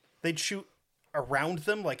 they'd shoot around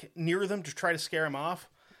them, like near them to try to scare them off.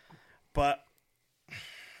 But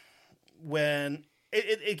when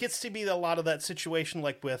it gets to be a lot of that situation,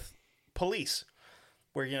 like with police,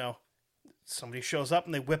 where, somebody shows up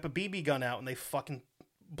and they whip a BB gun out and they fucking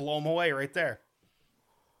blow them away right there.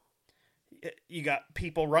 You got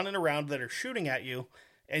people running around that are shooting at you,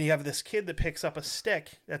 and you have this kid that picks up a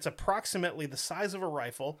stick that's approximately the size of a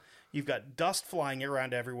rifle. You've got dust flying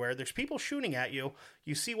around everywhere. There's people shooting at you.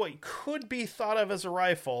 You see what could be thought of as a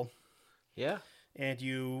rifle. Yeah. And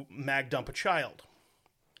you mag dump a child,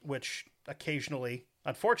 which occasionally,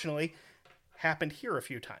 unfortunately, happened here a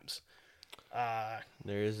few times.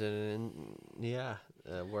 There's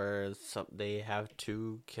where they have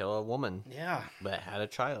to kill a woman. Yeah. That had a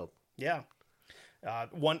child. Yeah.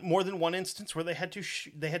 More than one instance where they had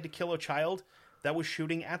to kill a child that was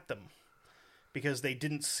shooting at them because they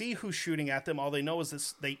didn't see who's shooting at them. All they know is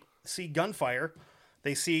this: they see gunfire,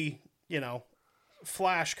 they see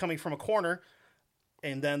flash coming from a corner,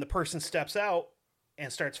 and then the person steps out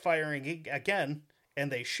and starts firing again,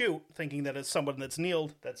 and they shoot, thinking that it's someone that's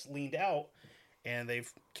leaned out, and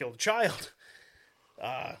they've killed a child.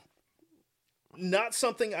 Not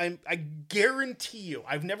something I guarantee you.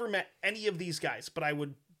 I've never met any of these guys, but I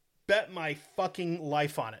would bet my fucking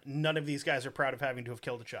life on it. None of these guys are proud of having to have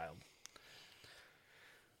killed a child.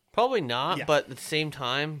 Probably not, Yeah. but at the same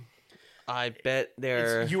time, I bet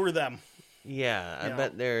they're... It's you or them. Yeah, I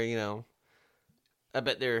bet they're, I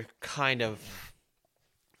bet they're kind of...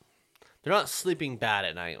 They're not sleeping bad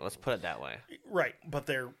at night, let's put it that way. Right, but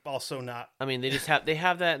they're also not... I mean, they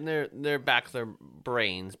have that in their back of their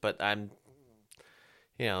brains, but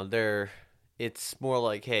it's more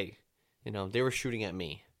like, hey, they were shooting at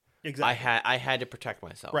me. Exactly. I had to protect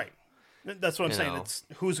myself. Right. That's what I'm saying. It's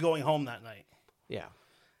who's going home that night. Yeah.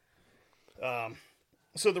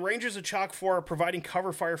 So the Rangers of Chalk 4 are providing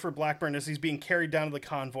cover fire for Blackburn as he's being carried down to the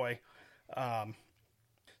convoy.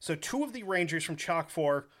 So two of the Rangers from Chalk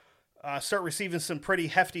 4 start receiving some pretty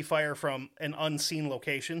hefty fire from an unseen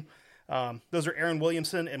location. Those are Aaron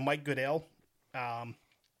Williamson and Mike Goodale.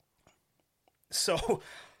 So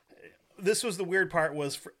this was the weird part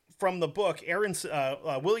was from the book,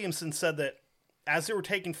 Williamson said that as they were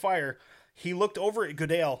taking fire, he looked over at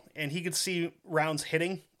Goodale and he could see rounds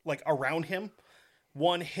hitting like around him.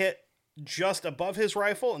 One hit just above his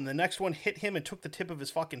rifle and the next one hit him and took the tip of his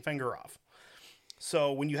fucking finger off.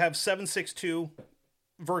 So when you have 7.62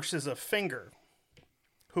 versus a finger,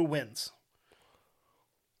 who wins?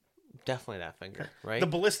 Definitely that finger, right? The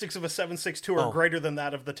ballistics of a 7.62 are greater than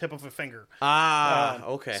that of the tip of a finger.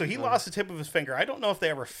 Okay. So he lost the tip of his finger. I don't know if they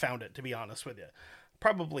ever found it, to be honest with you.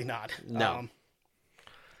 Probably not. No.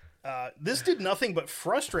 This did nothing but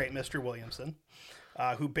frustrate Mr. Williamson.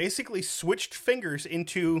 who basically switched fingers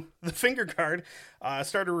into the finger guard,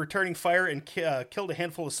 started returning fire and killed a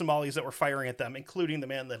handful of Somalis that were firing at them, including the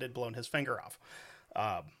man that had blown his finger off.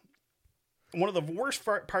 One of the worst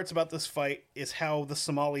parts about this fight is how the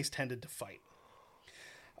Somalis tended to fight.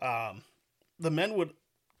 The men would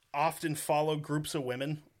often follow groups of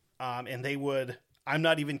women, and they would, I'm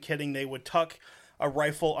not even kidding, they would tuck a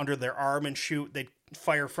rifle under their arm and shoot. They'd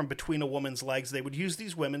fire from between a woman's legs. They would use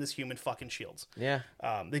these women as human fucking shields. Yeah.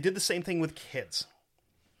 They did the same thing with kids.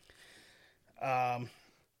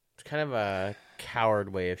 It's kind of a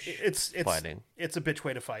coward way of fighting. It's a bitch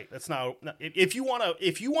way to fight. That's not if you want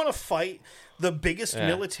to fight the biggest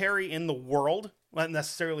military in the world, not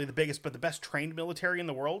necessarily the biggest, but the best trained military in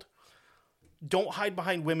the world, don't hide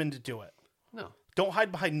behind women to do it. No. Don't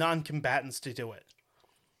hide behind non-combatants to do it.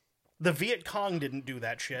 The Viet Cong didn't do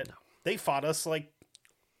that shit. No. They fought us like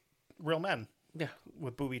real men. Yeah.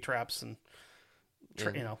 With booby traps and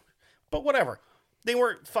you know. But whatever. They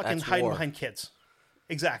weren't fucking hiding behind kids.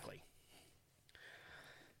 Exactly.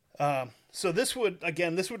 So this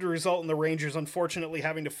would result in the Rangers unfortunately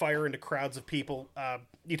having to fire into crowds of people.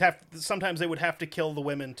 Sometimes they would have to kill the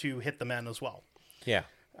women to hit the men as well. Yeah.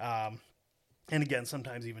 And again,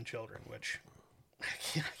 sometimes even children, which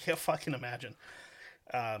I can't fucking imagine.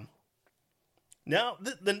 Now,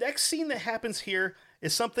 the next scene that happens here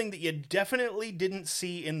is something that you definitely didn't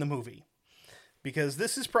see in the movie. Because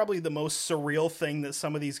this is probably the most surreal thing that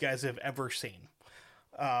some of these guys have ever seen.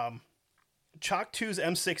 Chalk 2's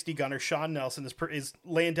M60 gunner, Sean Nelson, is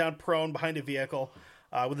laying down prone behind a vehicle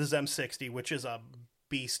with his M60, which is a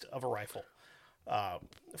beast of a rifle.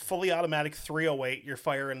 Fully automatic 308, you're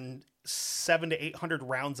firing 700 to 800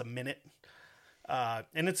 rounds a minute.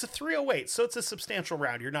 And it's a 308, so it's a substantial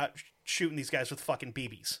round. You're not shooting these guys with fucking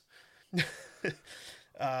BBs.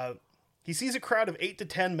 He sees a crowd of 8 to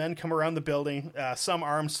 10 men come around the building, some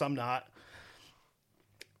armed, some not.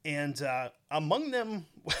 And among them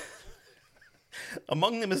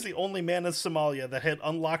is the only man in Somalia that had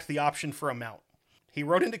unlocked the option for a mount. He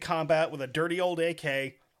rode into combat with a dirty old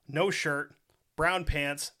AK, no shirt, brown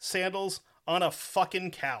pants, sandals, on a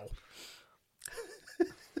fucking cow.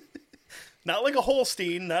 Not like a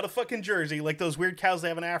Holstein, not a fucking Jersey, like those weird cows they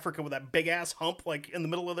have in Africa with that big ass hump like in the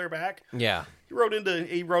middle of their back. Yeah. He rode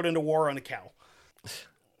into war on a cow.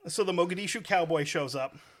 So the Mogadishu cowboy shows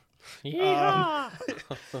up. Yeah.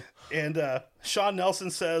 And Sean Nelson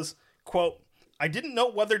says, quote, "I didn't know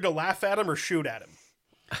whether to laugh at him or shoot at him."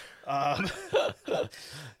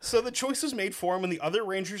 So the choice was made for him and the other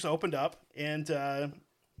Rangers opened up and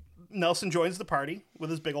Nelson joins the party with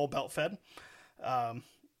his big old belt fed.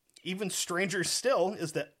 Even stranger still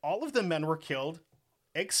is that all of the men were killed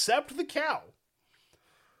except the cow.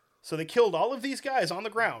 So they killed all of these guys on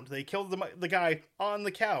the ground. They killed the guy on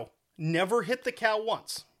the cow. Never hit the cow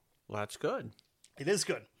once. Well, that's good. It is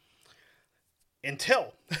good.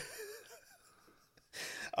 Until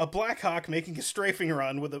a Black Hawk making a strafing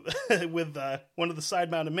run with one of the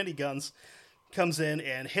side-mounted miniguns comes in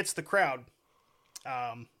and hits the crowd,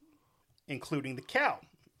 including the cow.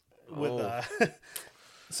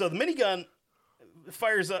 So the minigun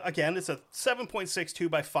fires, again, it's a 7.62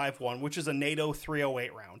 by 5.1, which is a NATO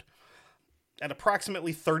 308 round, at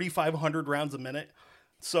approximately 3,500 rounds a minute.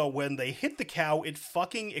 So when they hit the cow, it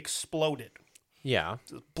fucking exploded. Yeah.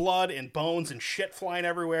 Blood and bones and shit flying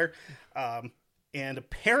everywhere. And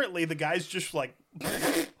apparently the guys just like...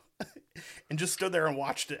 and just stood there and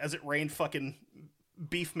watched it as it rained fucking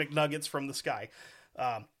beef McNuggets from the sky.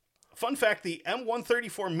 Fun fact, the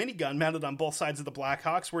M134 minigun mounted on both sides of the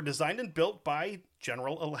Blackhawks were designed and built by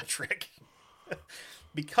General Electric.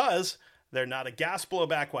 Because they're not a gas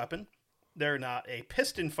blowback weapon. They're not a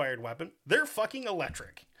piston-fired weapon. They're fucking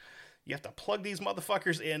electric. You have to plug these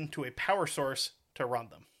motherfuckers into a power source to run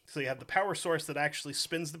them. So you have the power source that actually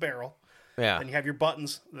spins the barrel. Yeah. And you have your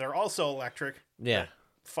buttons that are also electric. Yeah.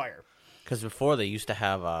 Fire. Because before they used to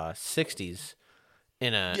have 60s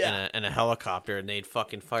in a helicopter, and they'd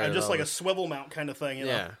fucking fire. And just like a swivel mount kind of thing, you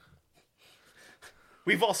know? Yeah.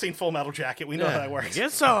 We've all seen Full Metal Jacket. We know how that works.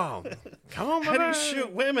 Get some. Come on, How do you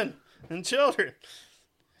shoot women and children?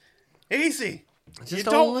 Easy. Just you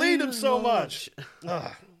don't lead them so much.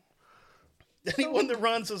 Anyone that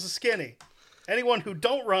runs is a skinny. Anyone who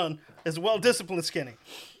don't run is a well-disciplined skinny.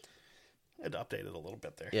 I'd update it a little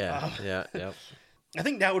bit there. Yeah, yep. I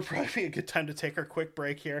think now would probably be a good time to take our quick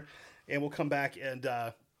break here, and we'll come back and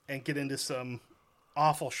get into some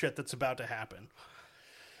awful shit that's about to happen.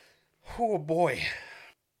 Oh, boy.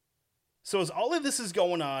 So as all of this is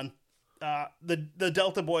going on, the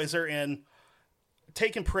Delta boys are in,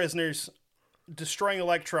 taking prisoners, destroying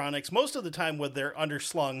electronics, most of the time with their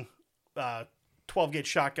underslung 12-gauge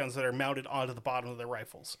shotguns that are mounted onto the bottom of their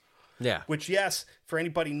rifles. Yeah. Which, yes, for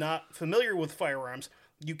anybody not familiar with firearms,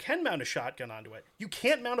 you can mount a shotgun onto it. You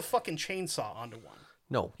can't mount a fucking chainsaw onto one.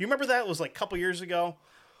 No. You remember that? It was like a couple years ago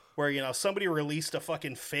where, somebody released a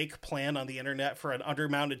fucking fake plan on the internet for an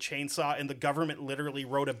undermounted chainsaw, and the government literally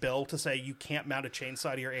wrote a bill to say you can't mount a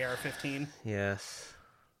chainsaw to your AR-15? Yes.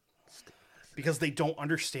 Because they don't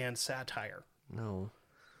understand satire. No.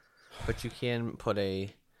 But you can put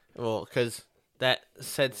because that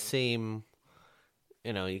said same,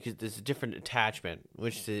 there's a different attachment,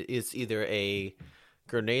 which is either a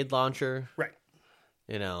grenade launcher, right?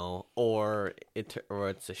 Or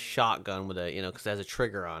it's a shotgun with because it has a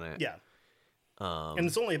trigger on it. Yeah. And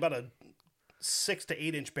it's only about a 6 to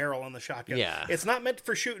 8 inch barrel on the shotgun. Yeah. It's not meant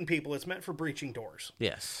for shooting people. It's meant for breaching doors.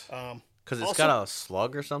 Yes. Because it's also, got a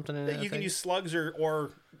slug or something in it. You can use slugs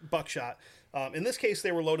or buckshot. In this case,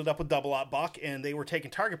 they were loaded up with double-aught buck, and they were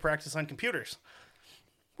taking target practice on computers.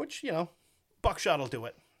 Which, buckshot will do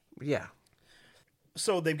it. Yeah.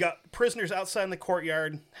 So they've got prisoners outside in the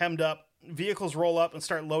courtyard, hemmed up. Vehicles roll up and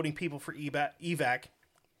start loading people for evac.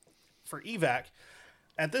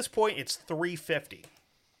 At this point, it's 3:50,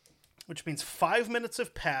 which means 5 minutes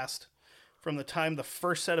have passed from the time the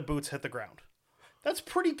first set of boots hit the ground. That's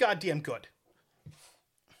pretty goddamn good.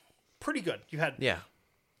 Pretty good. You had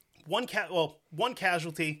one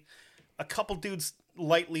casualty, a couple dudes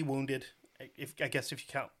lightly wounded. I guess if you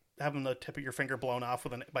count having the tip of your finger blown off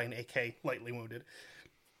by an AK, lightly wounded.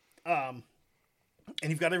 And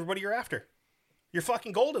you've got everybody you're after. You're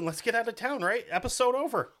fucking golden. Let's get out of town, right? Episode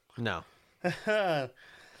over. No.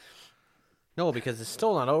 No, because it's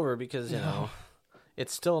still not over because,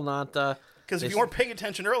 it's still not... Because if you weren't paying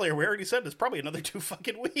attention earlier, we already said there's probably another 2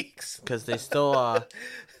 fucking weeks. Because they still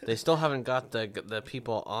haven't got the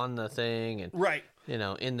people on the thing and right,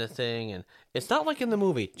 in the thing, and it's not like in the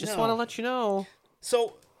movie. Just want to let you know.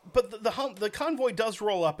 So, but the convoy does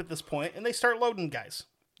roll up at this point, and they start loading guys.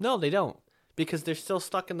 No, they don't, because they're still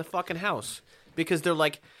stuck in the fucking house. Because they're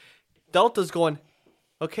like, Delta's going,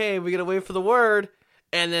 okay, we gotta wait for the word,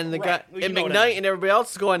 and then the guy and McKnight and everybody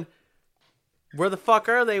else is going, where the fuck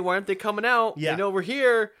are they? Why aren't they coming out? Yeah. They know we're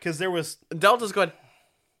here. Because there was... Delta's going,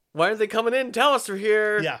 why aren't they coming in? Tell us we're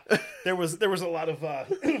here. Yeah. There was a lot of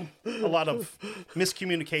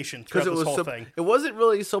miscommunication throughout this whole thing. It wasn't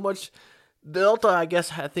really so much... Delta, I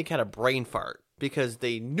think, had a brain fart. Because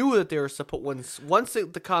they knew that they were supposed... Once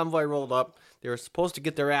the convoy rolled up, they were supposed to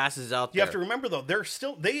get their asses out there. You have to remember, though,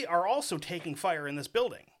 they are also taking fire in this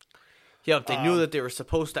building. Yeah, but they knew that they were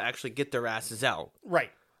supposed to actually get their asses out.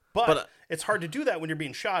 Right. But it's hard to do that when you're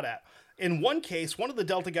being shot at. In one case, one of the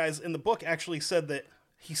Delta guys in the book actually said that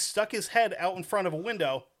he stuck his head out in front of a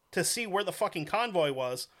window to see where the fucking convoy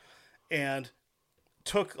was and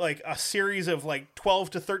took like a series of like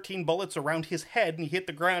 12 to 13 bullets around his head, and he hit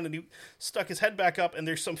the ground and he stuck his head back up, and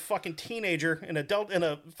there's some fucking teenager in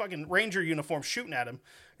a fucking ranger uniform shooting at him.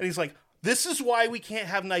 And he's like, this is why we can't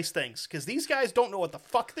have nice things, because these guys don't know what the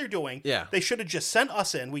fuck they're doing. Yeah. They should have just sent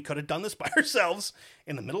us in. We could have done this by ourselves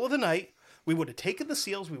in the middle of the night. We would have taken the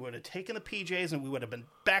SEALs, we would have taken the PJs, and we would have been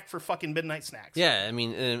back for fucking midnight snacks. Yeah, I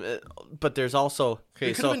mean, but there's also... Okay,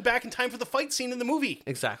 we could have been back in time for the fight scene in the movie.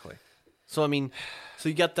 Exactly. So, I mean, so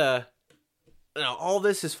you got all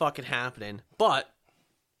this is fucking happening, but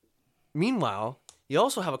meanwhile, you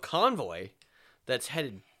also have a convoy that's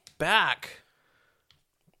headed back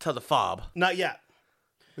to the FOB. Not yet.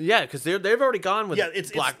 Yeah, because they've already gone with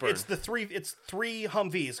Blackburn. It's three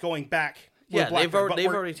Humvees going back. Yeah, they've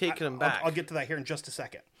already taken them back. I'll get to that here in just a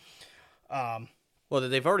second. Well,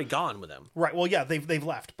 they've already gone with them. Right. Well, yeah, they've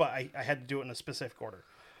left, but I had to do it in a specific order.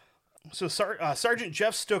 So Sergeant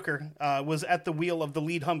Jeff Stucker was at the wheel of the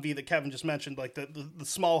lead Humvee that Kevin just mentioned, like the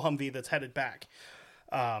small Humvee that's headed back.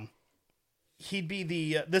 He'd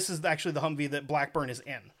be this is actually the Humvee that Blackburn is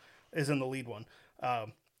in the lead one.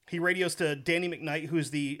 He radios to Danny McKnight, who's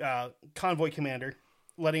the convoy commander,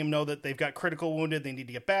 letting him know that they've got critical wounded, they need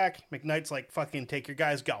to get back. McKnight's like, fucking take your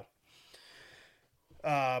guys, go.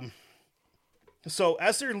 So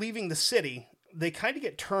as they're leaving the city, they kind of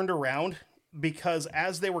get turned around, because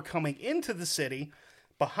as they were coming into the city,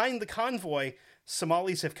 behind the convoy,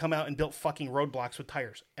 Somalis have come out and built fucking roadblocks with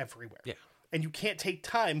tires everywhere. Yeah. And you can't take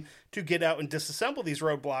time to get out and disassemble these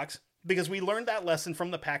roadblocks, because we learned that lesson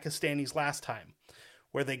from the Pakistanis last time,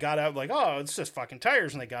 where they got out like, oh, it's just fucking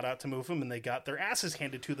tires, and they got out to move them, and they got their asses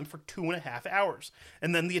handed to them for 2.5 hours.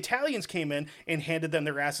 And then the Italians came in and handed them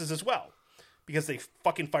their asses as well, because they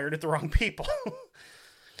fucking fired at the wrong people.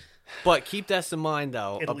 But keep this in mind,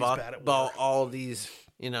 though, Italy's bad at about all these,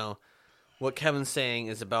 what Kevin's saying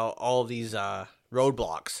is about all these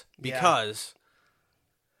roadblocks. Because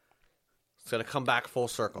It's gonna come back full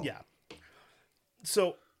circle. Yeah.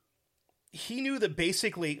 So he knew that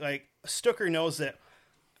basically, like, Stucker knows that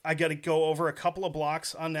I got to go over a couple of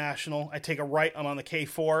blocks on National. I take a right. I'm on the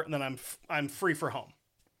K4, and then I'm free for home.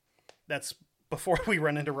 That's before we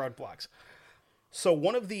run into roadblocks. So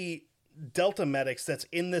one of the Delta medics that's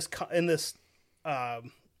in the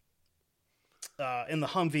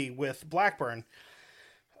Humvee with Blackburn.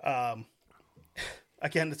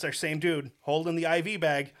 Again, it's our same dude holding the IV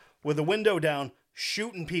bag with the window down,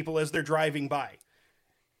 shooting people as they're driving by.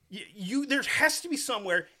 There has to be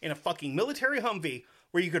somewhere in a fucking military Humvee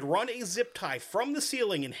where you could run a zip tie from the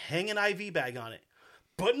ceiling and hang an IV bag on it.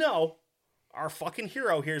 But no, our fucking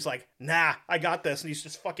hero here is like, nah, I got this. And he's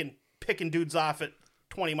just fucking picking dudes off at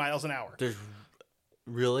 20 miles an hour. There's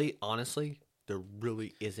really, honestly, there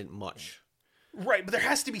really isn't much. Right, but there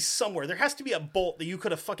has to be somewhere. There has to be a bolt that you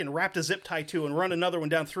could have fucking wrapped a zip tie to and run another one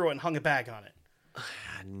down through it and hung a bag on it.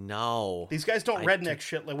 No. These guys don't redneck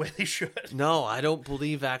shit the way they should. No, I don't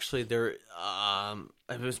believe actually they're...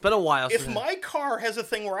 it's been a while If my car has a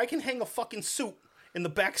thing where I can hang a fucking suit in the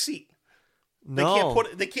back seat, no.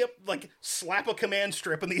 They can't like slap a command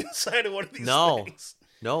strip on the inside of one of these things.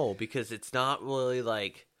 No, because it's not really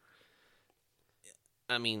like...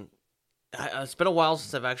 I mean, it's been a while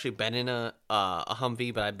since I've actually been in a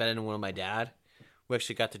Humvee, but I've been in one with my dad. We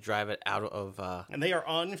actually got to drive it out of... and they are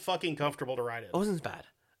unfucking comfortable to ride in. It wasn't bad.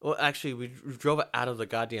 Well, actually, we drove it out of the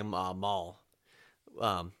goddamn mall.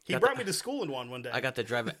 He brought me to school in one day. I got to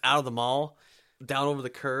drive it out of the mall, down over the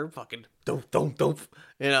curb, fucking don't.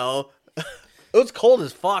 You know, it was cold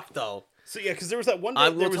as fuck though. So yeah, because there was that one day. I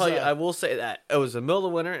will tell you, I will say that it was the middle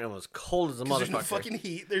of winter and it was cold as a motherfucker. There's no fucking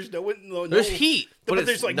heat. There's no there's heat, but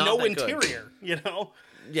there's like no interior. Good. You know.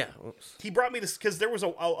 Yeah. Oops. He brought me this because there was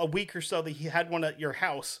a week or so that he had one at your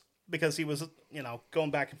house because he was going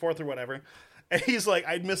back and forth or whatever. And he's like,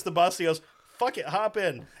 I'd missed the bus. He goes, fuck it, hop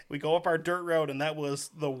in. We go up our dirt road, and that was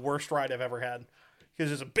the worst ride I've ever had. Because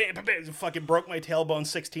there's a bam, bam, bam, fucking broke my tailbone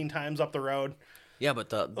 16 times up the road. Yeah, but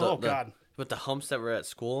God. But the humps that were at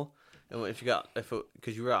school, and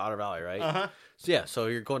because you were at Otter Valley, right? Uh-huh. So yeah, so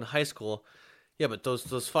you're going to high school. Yeah, but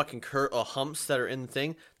those fucking humps that are in the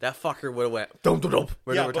thing, that fucker would have went dum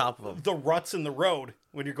right over top of them. The ruts in the road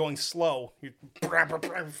when you're going slow, you're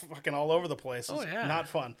fucking all over the place. It's not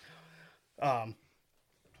fun.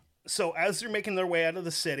 So as they're making their way out of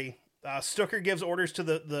the city, Stucker gives orders to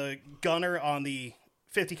the gunner on the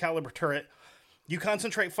 50 caliber turret. You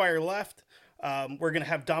concentrate fire left. We're going to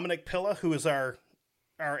have Dominic Pilla, who is our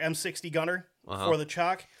M60 gunner for the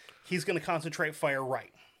chalk. He's going to concentrate fire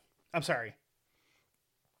right. I'm sorry.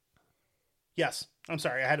 Yes, I'm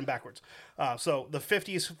sorry. I had him backwards. So the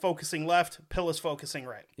 50 is focusing left. Pilla's focusing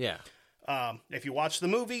right. Yeah. If you watch the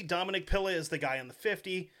movie, Dominic Pilla is the guy on the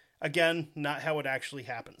 50. Again, not how it actually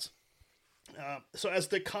happens. So as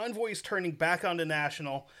the convoy is turning back onto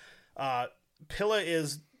National, Pilla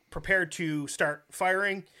is prepared to start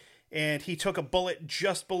firing, and he took a bullet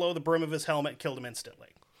just below the brim of his helmet and killed him instantly.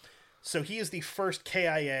 So he is the first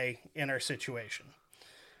KIA in our situation.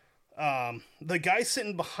 The guy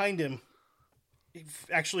sitting behind him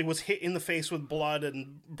actually was hit in the face with blood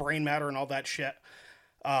and brain matter and all that shit.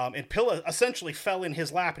 And Pilla essentially fell in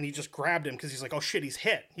his lap, and he just grabbed him because he's like, oh shit, he's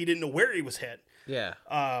hit. He didn't know where he was hit. Yeah.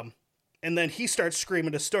 And then he starts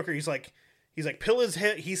screaming to Stucker. He's like, Pilla's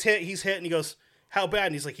hit. He's hit. And he goes, how bad?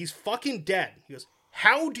 And he's like, he's fucking dead. He goes,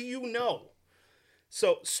 how do you know?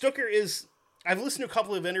 So Stucker I've listened to a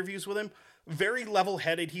couple of interviews with him. Very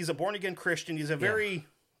level-headed. He's a born-again Christian. He's a very,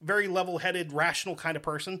 very level-headed, rational kind of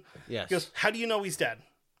person. Yes. He goes, how do you know he's dead?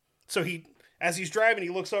 So as he's driving, he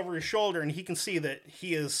looks over his shoulder, and he can see that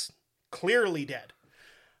he is clearly dead.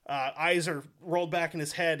 Eyes are rolled back in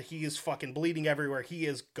his head. He is fucking bleeding everywhere. He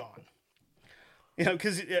is gone.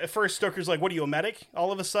 Because at first Stucker's like, what are you, a medic?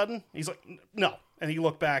 All of a sudden? He's like, no. And he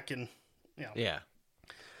looked back and, Yeah.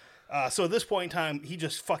 So at this point in time, he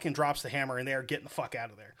just fucking drops the hammer, and they're getting the fuck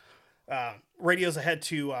out of there. Radios ahead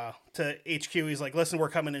to HQ. He's like, listen, we're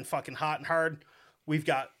coming in fucking hot and hard. We've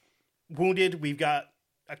got wounded. We've got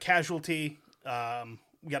a casualty.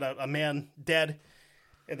 We got a man dead.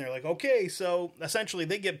 And they're like, okay. So essentially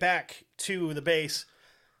they get back to the base.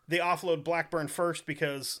 They offload Blackburn first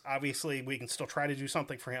because obviously we can still try to do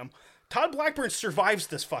something for him. Todd Blackburn survives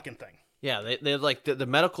this fucking thing. Yeah, they're like the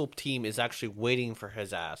medical team is actually waiting for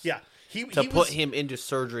his ass. Yeah, he put him into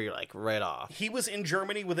surgery like right off. He was in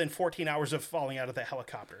Germany within 14 hours of falling out of the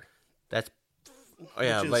helicopter. Right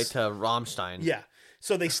to Rammstein. Yeah,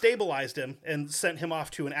 so they stabilized him and sent him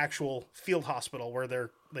off to an actual field hospital where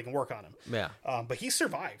they can work on him. Yeah, but he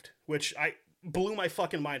survived, which blew my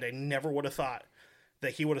fucking mind. I never would have thought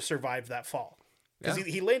that he would have survived that fall. Because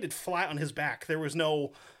he landed flat on his back. There was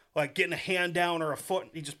no, like, getting a hand down or a foot.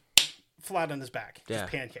 He just flat on his back.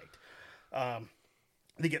 Just pancaked.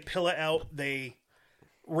 They get Pilla out. They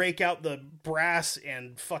rake out the brass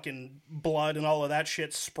and fucking blood and all of that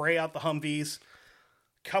shit. Spray out the Humvees.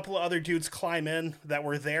 A couple of other dudes climb in that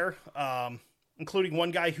were there, including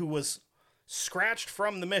one guy who was scratched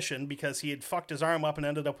from the mission because he had fucked his arm up and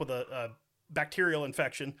ended up with a bacterial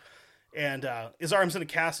infection. And his arm's in a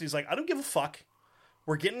cast. And he's like, I don't give a fuck.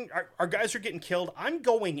 We're getting our guys are getting killed. I'm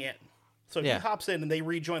going in. So he hops in and they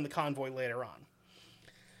rejoin the convoy later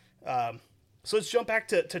on. So let's jump back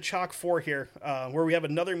to Chalk 4 here, where we have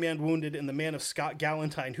another man wounded in the man of Scott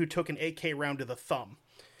Galentine, who took an AK round to the thumb.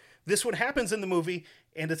 This one happens in the movie,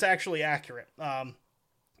 and it's actually accurate.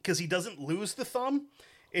 Because he doesn't lose the thumb.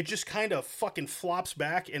 It just kind of fucking flops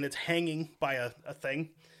back, and it's hanging by a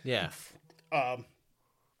thing. Yeah.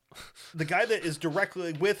 The guy that is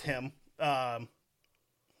directly with him was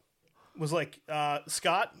like,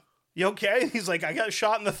 Scott, you okay? He's like, I got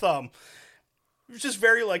shot in the thumb. It was just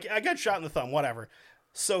very like, I got shot in the thumb, whatever.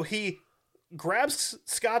 So he grabs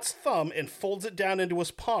Scott's thumb and folds it down into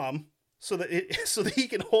his palm so that he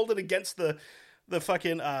can hold it against the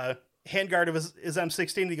fucking handguard of his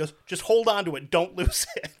M16. And he goes, just hold on to it. Don't lose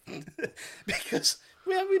it. Because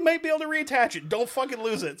we might be able to reattach it. Don't fucking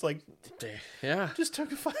lose it. It's like, yeah, just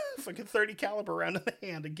took a fucking 30 caliber round in the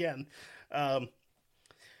hand again.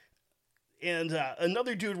 And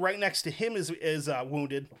another dude right next to him is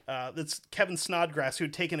wounded. That's Kevin Snodgrass, who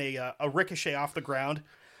had taken a ricochet off the ground.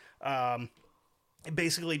 It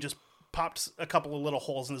basically just popped a couple of little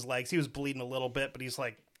holes in his legs. He was bleeding a little bit, but he's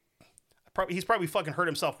like, he's probably fucking hurt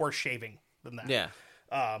himself worse shaving than that. Yeah.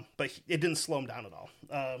 But it didn't slow him down at all.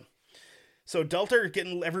 So Delta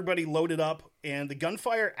getting everybody loaded up, and the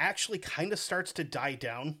gunfire actually kind of starts to die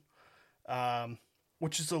down,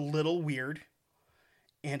 which is a little weird.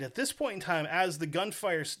 And at this point in time, as the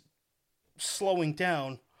gunfire's slowing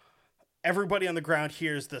down, everybody on the ground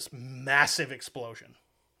hears this massive explosion.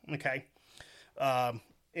 Okay?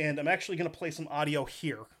 And I'm actually going to play some audio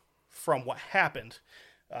here from what happened,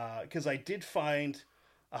 because I did find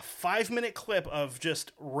a 5-minute clip of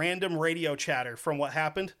just random radio chatter from what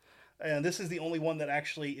happened. And this is the only one that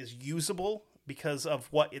actually is usable because of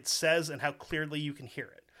what it says and how clearly you can hear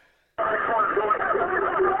it.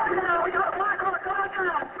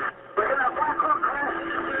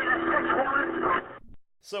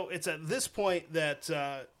 So it's at this point that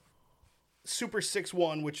Super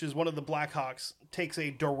 6-1, which is one of the Blackhawks, takes a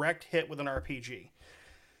direct hit with an RPG.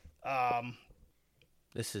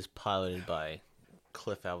 This is piloted by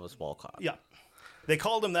Cliff Elvis Walcott. Yeah. They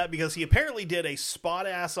called him that because he apparently did a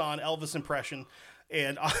spot-ass-on Elvis impression.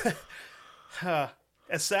 And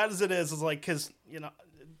as sad as it is, it's like, because, you know,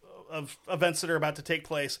 of events that are about to take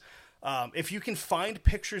place, if you can find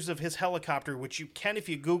pictures of his helicopter, which you can if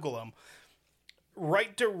you Google them,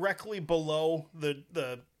 right directly below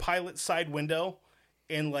the pilot side window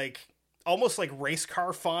in like almost like race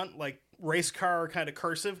car font, like race car kind of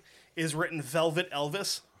cursive, is written Velvet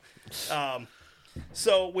Elvis.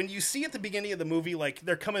 So when you see at the beginning of the movie, like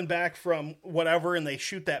they're coming back from whatever and they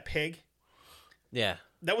shoot that pig. Yeah.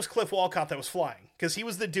 That was Cliff Walcott that was flying. Because he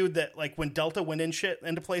was the dude that, like, when Delta went in shit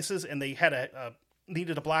into places and they had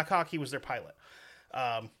needed a Blackhawk, he was their pilot.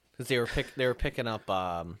 Because they were picking up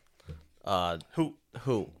who?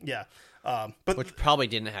 Yeah. But which probably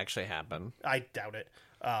didn't actually happen. I doubt it.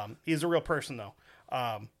 He's a real person, though.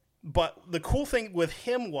 But the cool thing with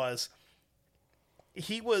him was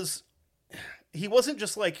he wasn't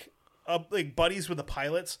just like buddies with the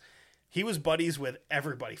pilots. He was buddies with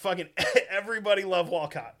everybody. Fucking everybody loved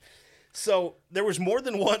Walcott. So there was more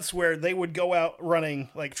than once where they would go out running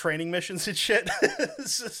like training missions and shit.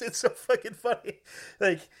 It's so fucking funny.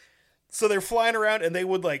 Like, so they're flying around and they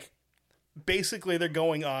would like, basically they're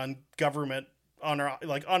going on government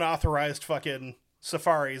like unauthorized fucking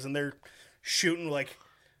safaris and they're shooting like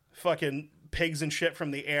fucking pigs and shit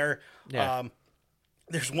from the air. Yeah.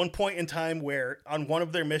 There's one point in time where on one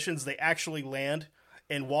of their missions they actually land.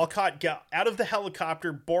 And Walcott got out of the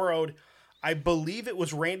helicopter, borrowed, I believe it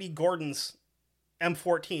was Randy Gordon's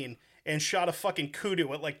M14, and shot a fucking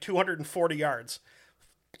kudu at like 240 yards.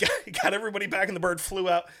 Got everybody back in the bird, flew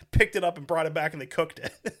out, picked it up, and brought it back, and they cooked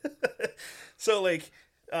it. So, like,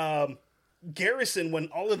 Garrison, when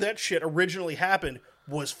all of that shit originally happened,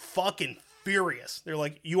 was fucking furious. They're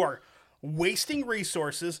like, you are wasting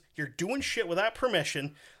resources. You're doing shit without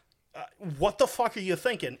permission. What the fuck are you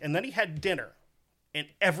thinking? And then he had dinner. And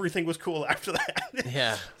everything was cool after that.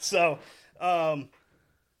 Yeah. So,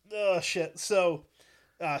 shit. So,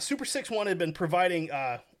 Super 6-1 had been providing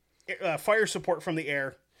fire support from the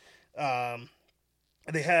air.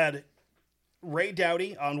 They had Ray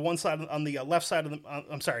Dowdy on one side, on the left side of the,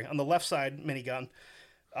 on the left side minigun.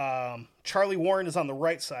 Charlie Warren is on the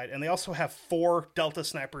right side, and they also have 4 Delta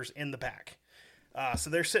snipers in the back. So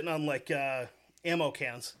they're sitting on like ammo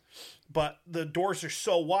cans, but the doors are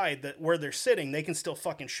so wide that where they're sitting, they can still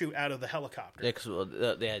fucking shoot out of the helicopter. Yeah,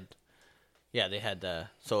 'cause, they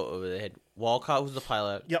had Walcott, who's the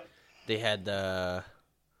pilot. Yep. They had the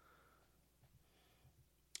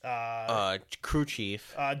crew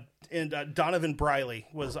chief. And Donovan Briley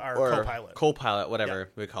was our co-pilot. Co-pilot, whatever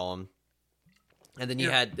we call him. And then you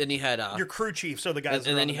had your crew chiefs are the guys.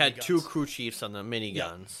 And then you had miniguns. 2 crew chiefs on the miniguns.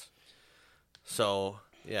 Yep. So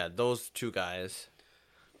yeah, those 2 guys.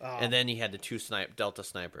 And then you had the 2 Delta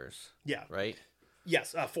snipers. Yeah. Right.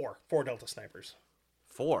 Yes, 4 Delta snipers.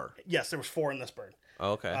 4. Yes, there was 4 in this bird.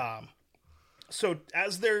 Oh, okay. So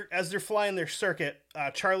as they're flying their circuit,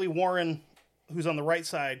 Charlie Warren, who's on the right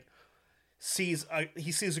side, sees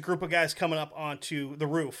a group of guys coming up onto the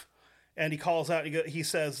roof, and he calls out. He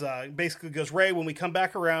says, basically goes, Ray, when we come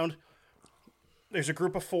back around, there's a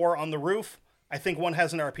group of 4 on the roof. I think one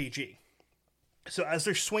has an RPG. So as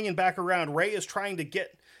they're swinging back around, Ray is trying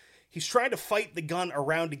to fight the gun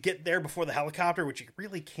around to get there before the helicopter, which he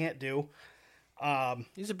really can't do.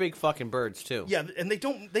 These are big fucking birds too. Yeah, and they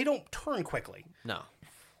don't turn quickly. No.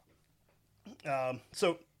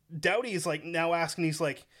 So Dowdy is like now asking, he's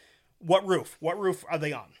like, what roof are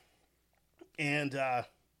they on? And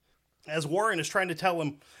as Warren is trying to tell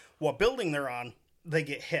him what building they're on, they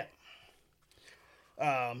get hit.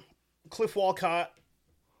 Cliff Walcott,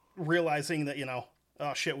 realizing that,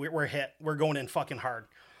 oh shit, we're hit, we're going in fucking hard.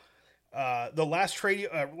 The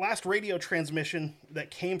last radio transmission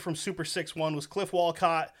that came from Super 6-1 was Cliff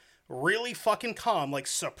Walcott, really fucking calm, like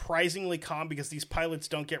surprisingly calm, because these pilots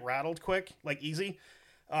don't get rattled quick, like easy.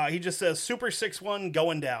 He just says, Super 6-1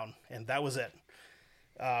 going down, and that was it.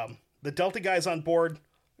 The Delta guys on board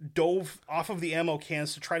dove off of the ammo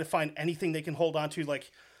cans to try to find anything they can hold on to.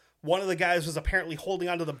 Like, one of the guys was apparently holding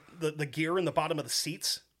onto the gear in the bottom of the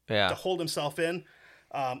seats to hold himself in.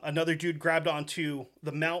 Another dude grabbed onto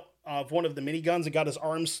the mount of one of the miniguns and got his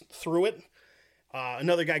arms through it.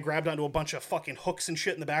 Another guy grabbed onto a bunch of fucking hooks and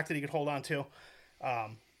shit in the back that he could hold on to.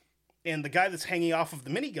 And the guy that's hanging off of the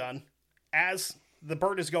minigun, as the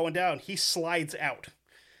bird is going down, he slides out.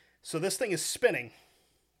 So this thing is spinning,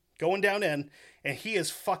 going down in, and he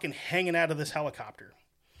is fucking hanging out of this helicopter.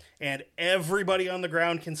 And everybody on the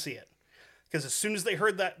ground can see it. Because as soon as they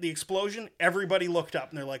heard the explosion, everybody looked up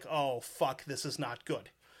and they're like, oh, fuck, this is not good.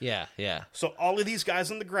 Yeah, yeah. So all of these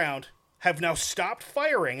guys on the ground have now stopped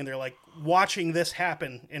firing, and they're like watching this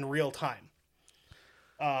happen in real time.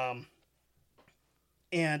 And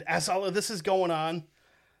as all of this is going on,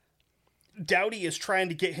 Dowdy is trying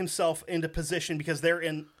to get himself into position because they're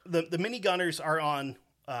in the minigunners are on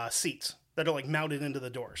seats that are like mounted into the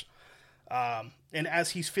doors. And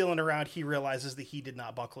as he's feeling around, he realizes that he did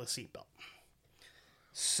not buckle his seatbelt.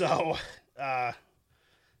 So,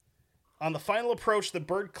 on the final approach, the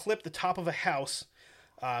bird clipped the top of a house,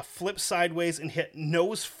 flipped sideways, and hit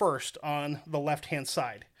nose first on the left-hand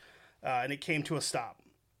side. And it came to a stop.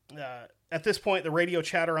 At this point, the radio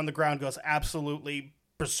chatter on the ground goes absolutely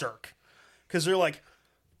berserk. Because they're like,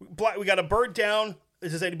 we got a bird down.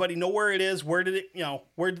 Does anybody know where it is? Where did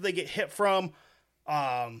they get hit from?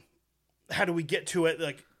 How do we get to it?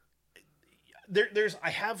 Like, I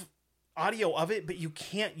have audio of it, but you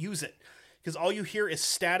can't use it because all you hear is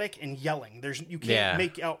static and yelling. You can't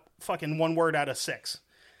make out fucking one word out of 6.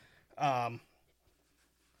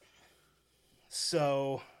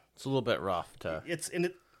 So it's a little bit rough to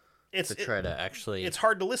try to actually. It's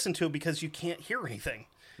hard to listen to because you can't hear anything.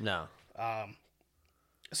 No.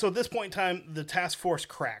 So at this point in time, the task force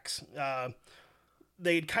cracks.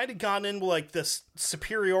 They'd kind of gone in with like this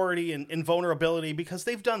superiority and invulnerability because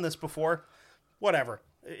they've done this before. Whatever.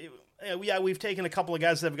 We've taken a couple of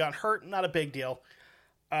guys that have gotten hurt. Not a big deal.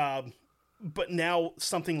 But now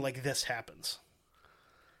something like this happens.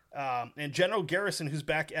 And General Garrison, who's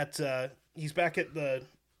back at the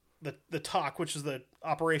TOC, which is the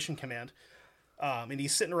Operation Command, and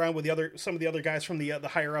he's sitting around with some of the other guys from the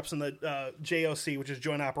higher ups in the JOC, which is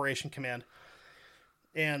Joint Operation Command,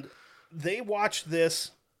 and they watched this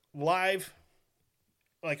live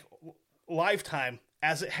time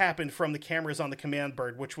as it happened from the cameras on the command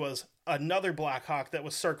bird, which was another Black Hawk that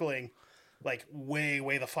was circling like way,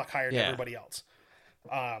 way the fuck higher than everybody else.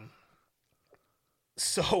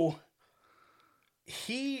 So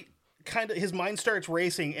his mind starts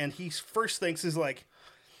racing, and he first thinks is like,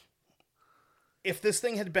 if this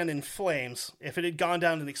thing had been in flames, if it had gone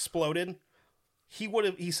down and exploded,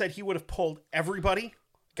 he said he would have pulled everybody,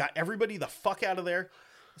 got everybody the fuck out of there,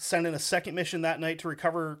 sent in a second mission that night to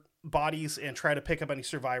recover bodies and try to pick up any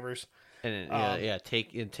survivors. And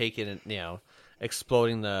take it,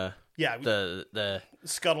 exploding the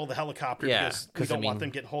scuttle the helicopter because we don't want them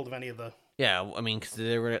getting hold of any of the. Yeah, I mean, because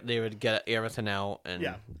they would get everything out and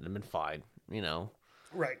it'd have been fine,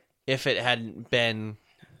 Right. If it hadn't been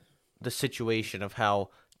the situation of how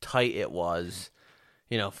tight it was,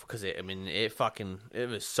 because it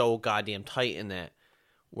was so goddamn tight in that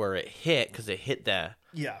where it hit, because it hit the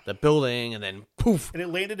building and then poof. And it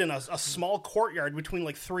landed in a small courtyard between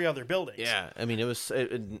like 3 other buildings. Yeah, I mean, it was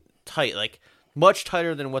tight, like much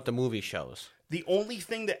tighter than what the movie shows. The only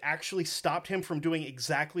thing that actually stopped him from doing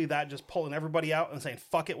exactly that, just pulling everybody out and saying,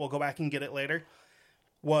 fuck it, we'll go back and get it later,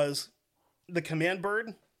 was the command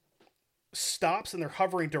bird stops and they're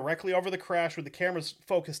hovering directly over the crash with the cameras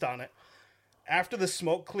focused on it. After the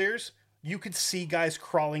smoke clears, you could see guys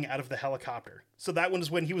crawling out of the helicopter. So that one is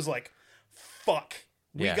when he was like, fuck,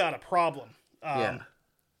 we got a problem.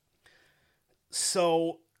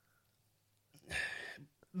 So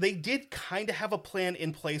they did kind of have a plan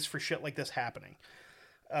in place for shit like this happening,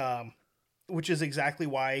 which is exactly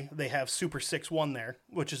why they have Super 6-1 there,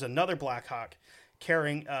 which is another Black Hawk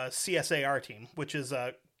carrying a CSAR team, which is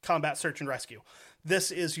a combat search and rescue.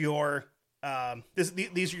 This is your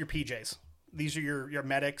these are your PJs. These are your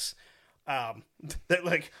medics. That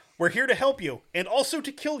like, we're here to help you and also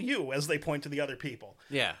to kill you, as they point to the other people.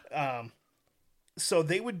 Yeah. So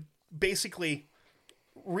they would basically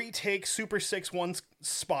retake Super 6-1's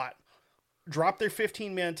spot, drop their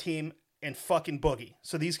 15-man team, and fucking boogie.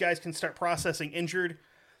 So these guys can start processing injured,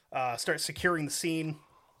 start securing the scene,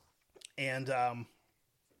 and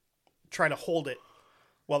try to hold it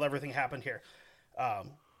while everything happened here.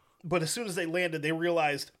 But as soon as they landed, they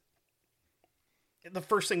realized the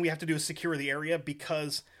first thing we have to do is secure the area,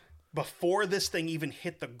 because before this thing even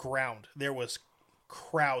hit the ground, there was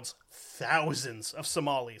crowds, thousands of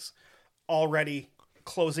Somalis already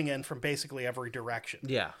closing in from basically every direction.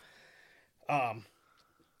 Yeah. And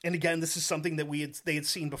again, this is something that they had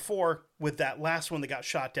seen before with that last one that got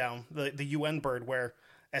shot down, the UN bird, where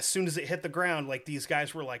as soon as it hit the ground, like, these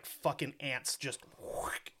guys were like fucking ants, just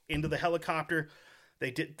into the helicopter.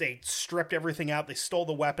 They stripped everything out. They stole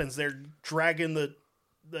the weapons. They're dragging the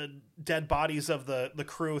dead bodies of the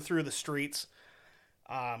crew through the streets,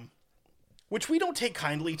 which we don't take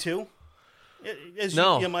kindly to, as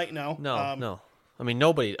you might know. No. I mean,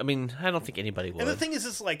 nobody. I mean, I don't think anybody would. And the thing is,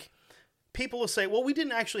 it's like, people will say, well, we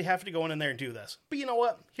didn't actually have to go in there and do this. But you know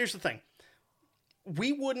what? Here's the thing.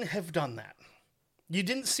 We wouldn't have done that. You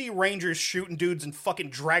didn't see Rangers shooting dudes and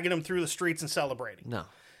fucking dragging them through the streets and celebrating. No.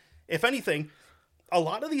 If anything, a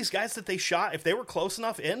lot of these guys that they shot, if they were close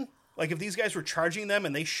enough in, like if these guys were charging them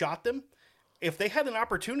and they shot them, if they had an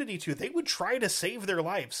opportunity to, they would try to save their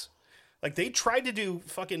lives. Like, they tried to do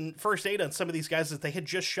fucking first aid on some of these guys that they had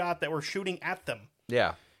just shot that were shooting at them.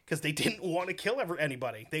 Yeah. Because they didn't want to kill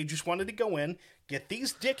anybody. They just wanted to go in, get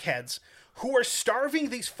these dickheads who are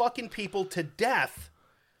starving these fucking people to death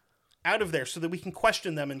out of there so that we can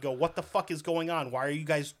question them and go, what the fuck is going on? Why are you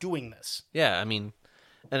guys doing this? Yeah, I mean,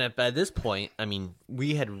 and by this point, I mean,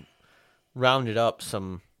 we had rounded up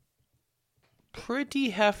some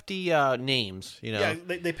pretty hefty names, Yeah,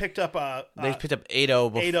 they picked up... they picked up Ado.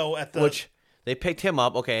 Ado at the... Which, they picked him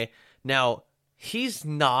up, okay. Now, he's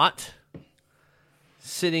not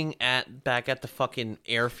sitting back at the fucking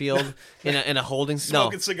airfield in a holding...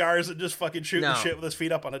 Smoking cigars and just fucking shooting shit with his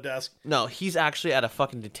feet up on a desk. No, he's actually at a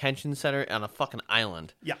fucking detention center on a fucking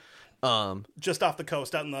island. Yeah. Just off the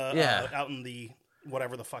coast, out in the... out in the...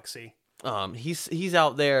 whatever the fuck sea. He's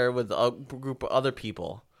out there with a group of other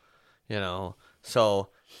people, so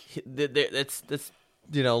it's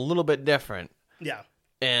a little bit different. Yeah.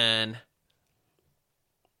 And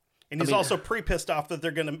he's also pissed off that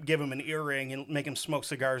they're going to give him an earring and make him smoke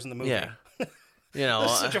cigars in the movie. Yeah.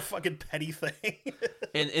 That's such a fucking petty thing.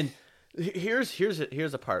 and here's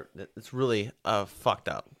a part that's really fucked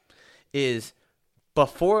up is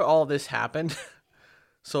before all this happened.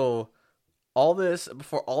 So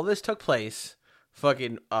before all this took place,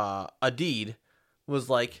 fucking Adid was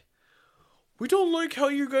like, we don't like how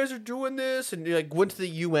you guys are doing this, and like went to the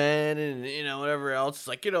UN and whatever else,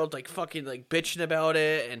 like like fucking like bitching about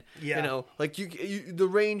it, and like you the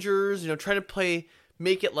Rangers, trying to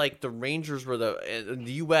make it like the Rangers were the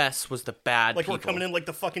US was the bad like people. We're coming in like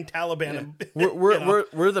the fucking Taliban. Yeah.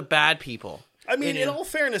 We're the bad people. I mean, in all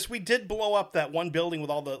fairness, we did blow up that one building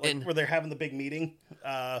with all the where they're having the big meeting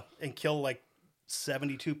and kill like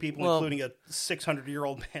 72 people, Well, including a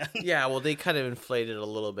 600-year-old man. Yeah, well, they kind of inflated it a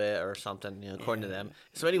little bit or something, according to them.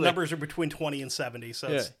 So anyway, Numbers are between 20 and 70. So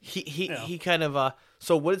it's, he kind of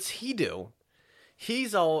So what does he do?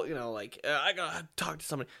 He's all like I gotta talk to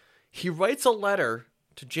somebody. He writes a letter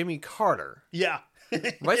to Jimmy Carter. yeah.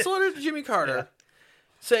 Writes a letter to Jimmy Carter,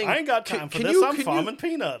 saying, I ain't got time for this. I'm farming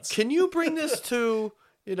peanuts. Can you bring this to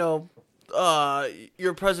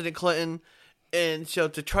your President Clinton, and so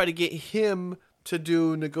to try to get him to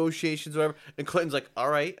do negotiations, or whatever. And Clinton's like, all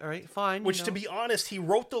right, fine. Which, to be honest, he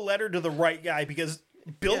wrote the letter to the right guy because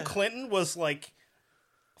Bill Clinton was like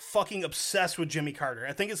fucking obsessed with Jimmy Carter.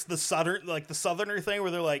 I think it's the Southerner thing where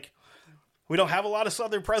they're like, we don't have a lot of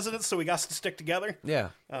Southern presidents, so we got to stick together. Yeah.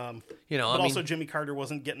 Also Jimmy Carter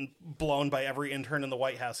wasn't getting blown by every intern in the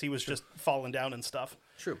White House. He was just falling down and stuff.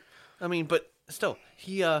 True. I mean, but still,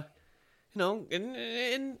 he, and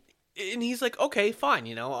he's like, okay,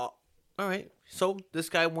 fine, all right. So this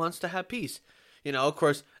guy wants to have peace. Of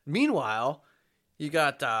course, meanwhile, you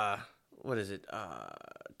got, what is it?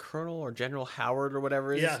 Colonel or General Howard or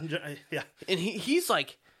whatever it is. Yeah. And he's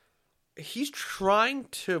trying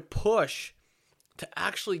to push to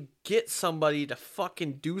actually get somebody to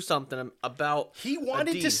fucking do something about He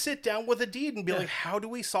wanted to sit down with a deed and be like, how do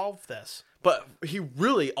we solve this? But he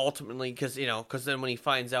really ultimately, because then when he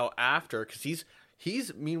finds out after, because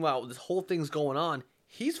he's meanwhile, this whole thing's going on,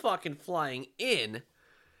 he's fucking flying in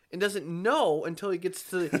and doesn't know until he gets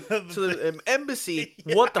to the embassy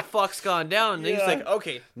what the fuck's gone down. And he's like,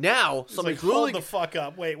 okay, now somebody's really... Hold the fuck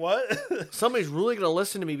up. Wait, what? Somebody's really going to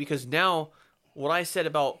listen to me because now what I said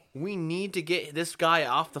about we need to get this guy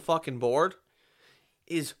off the fucking board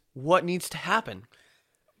is what needs to happen.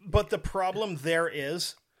 But the problem there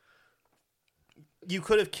is you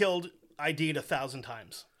could have killed Aidid 1,000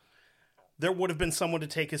 times. There would have been someone to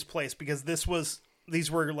take his place because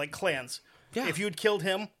these were like clans. Yeah. If you had killed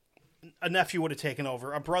him, a nephew would have taken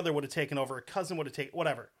over, a brother would have taken over, a cousin would have taken,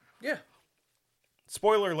 whatever. Yeah.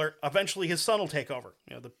 Spoiler alert, eventually his son will take over.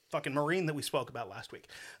 The fucking Marine that we spoke about last week.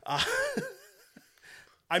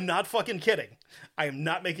 I'm not fucking kidding. I am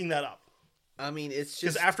not making that up. I mean, it's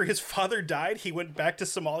just... Because after his father died, he went back to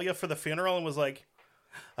Somalia for the funeral and was like,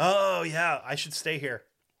 oh, yeah, I should stay here.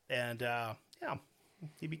 And,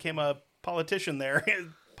 he became a politician there.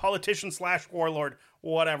 Politician / warlord,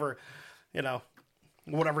 whatever.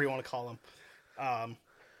 Whatever you want to call him.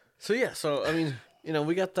 So I mean,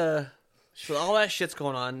 we got so all that shit's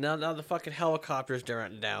going on. Now the fucking helicopter's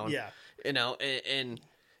down. Yeah.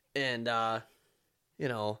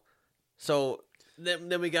 So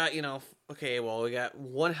then we got, okay, well, we got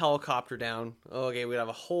one helicopter down. Okay, we have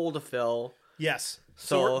a hole to fill. Yes.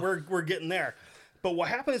 So we're getting there. But what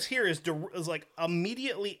happens here is like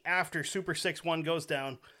immediately after Super 6-1 goes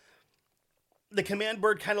down, the command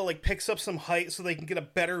bird kind of like picks up some height so they can get a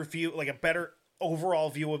better view, like a better overall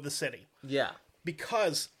view of the city. Yeah.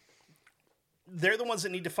 Because they're the ones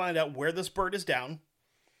that need to find out where this bird is down,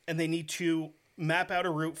 and they need to map out a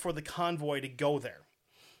route for the convoy to go there.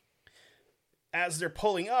 As they're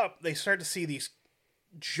pulling up, they start to see these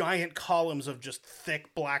giant columns of just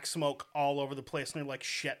thick black smoke all over the place, and they're like,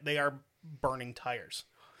 shit, they are burning tires.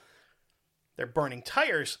 They're burning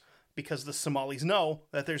tires because the Somalis know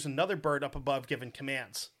that there's another bird up above giving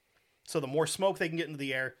commands. So the more smoke they can get into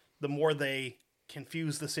the air, the more they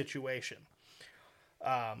confuse the situation.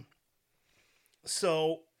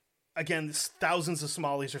 So, again, thousands of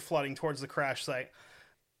Somalis are flooding towards the crash site.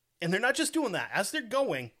 And they're not just doing that. As they're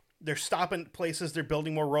going, they're stopping places, they're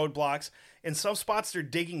building more roadblocks. In some spots, they're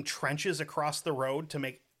digging trenches across the road to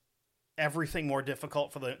make everything more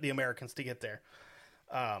difficult for the Americans to get there.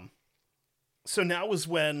 So now is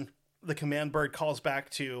when the command bird calls back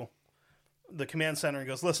to the command center and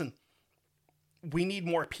goes, listen, we need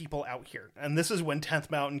more people out here. And this is when 10th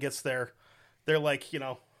Mountain gets there. They're like,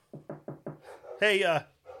 hey,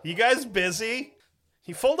 you guys busy?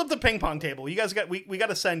 He folded up the ping pong table. You guys we got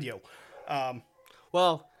to send you.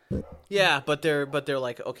 Well, yeah, but they're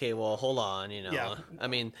like, okay, well, hold on, Yeah. I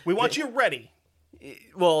mean, we want you ready.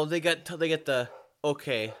 Well, they get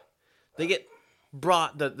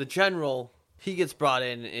brought the general. He gets brought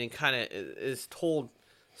in and kind of is told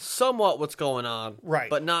somewhat what's going on, right?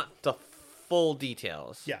 But not the full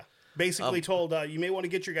details. Yeah, basically told you may want to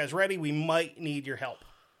get your guys ready. We might need your help.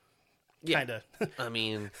 Yeah. Kind of. I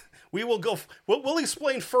mean, we will go. We'll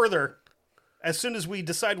explain further as soon as we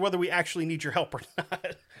decide whether we actually need your help or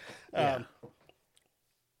not. Yeah.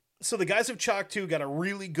 So the guys of Chalk 2 got a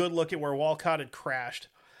really good look at where Walcott had crashed.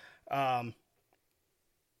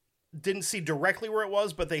 Didn't see directly where it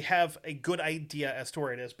was, but they have a good idea as to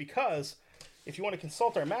where it is. Because if you want to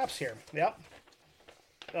consult our maps here,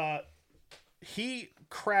 he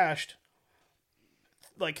crashed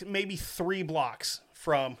like maybe 3 blocks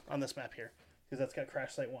from, on this map here, because that's got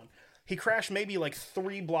crash site 1. He crashed maybe like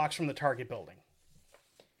 3 blocks from the target building.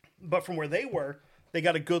 But from where they were, they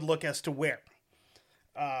got a good look as to where.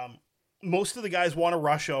 Most of the guys want to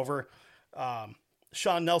rush over.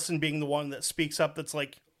 Sean Nelson being the one that speaks up, that's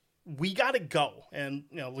like, we got to go. And,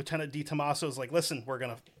 you know, Lieutenant DiTomaso is like, listen, we're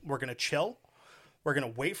gonna chill. We're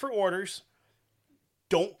gonna wait for orders.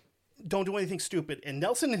 Don't do anything stupid. And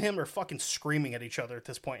Nelson and him are fucking screaming at each other at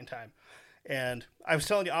this point in time. And I was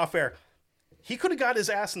telling you off air, he could have got his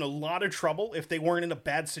ass in a lot of trouble if they weren't in a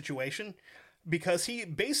bad situation, because he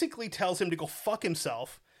basically tells him to go fuck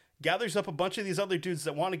himself, gathers up a bunch of these other dudes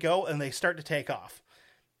that want to go, and they start to take off.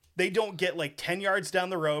 They don't get like 10 yards down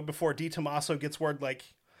the road before DiTomaso gets word like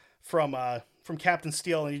from Captain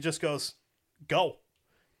Steele, and he just goes, go.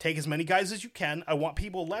 Take as many guys as you can. I want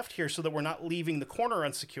people left here so that we're not leaving the corner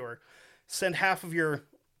unsecure. Send half of your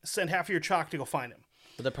chalk to go find him.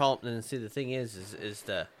 But the problem, and see, the thing is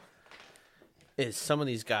some of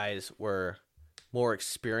these guys were more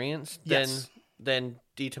experienced than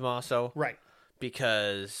DiTomaso, right?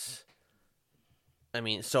 Because, I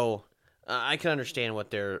mean, so I can understand what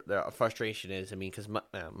their frustration is. I mean, because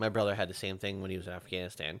my brother had the same thing when he was in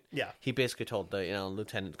Afghanistan. Yeah, he basically told the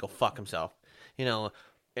lieutenant to go fuck himself.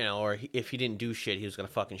 Or if he didn't do shit, he was gonna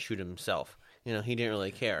fucking shoot himself. He didn't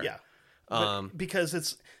really care. Yeah,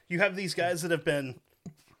 because you have these guys that have been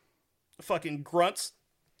fucking grunts,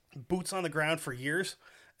 boots on the ground for years,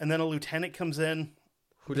 and then a lieutenant comes in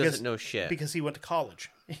who doesn't know shit because he went to college.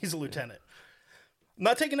 He's a lieutenant. I'm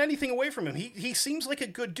not taking anything away from him. He seems like a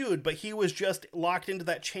good dude, but he was just locked into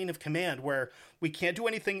that chain of command where we can't do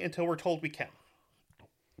anything until we're told we can.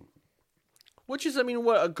 Which is, I mean,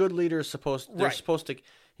 what a good leader is supposed. They're right. supposed to,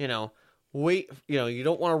 wait. You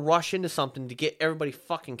don't want to rush into something to get everybody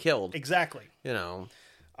fucking killed. Exactly.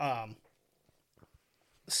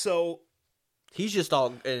 So he's just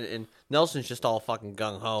all, and Nelson's just all fucking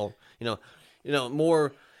gung ho.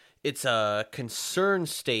 More. It's a concerned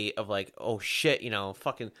state of like, oh shit,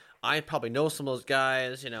 fucking. I probably know some of those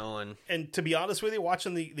guys, and to be honest with you,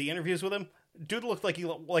 watching the interviews with him, dude looked like he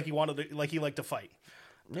liked to fight.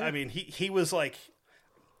 Yeah. I mean, he was like,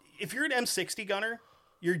 if you're an M60 gunner,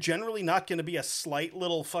 you're generally not going to be a slight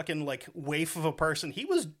little fucking like waif of a person. He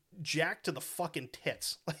was jacked to the fucking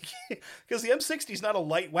tits, like, because the M60 is not a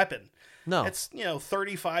light weapon. No, it's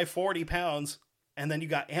 35, 40 pounds, and then you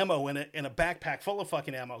got ammo in it in a backpack full of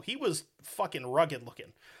fucking ammo. He was fucking rugged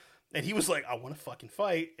looking, and he was like, I want to fucking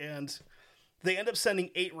fight. And they end up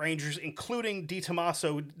sending 8 Rangers, including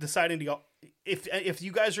DiTomaso, deciding to go. If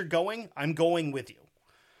you guys are going, I'm going with you.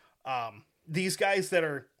 These guys that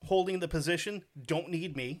are holding the position don't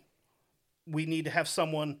need me. We need to have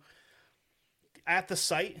someone at the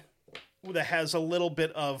site that has a little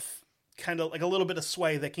bit of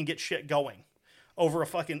sway that can get shit going over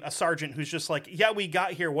a sergeant who's just like, yeah, we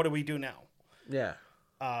got here. What do we do now? Yeah.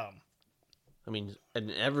 I mean,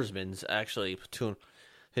 and Eversman's actually platoon,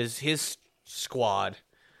 his squad,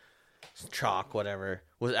 chalk, whatever,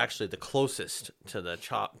 was actually the closest to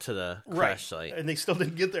the crash site. And they still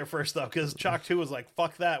didn't get there first, though, because Chalk 2 was like,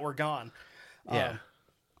 fuck that, we're gone. Yeah.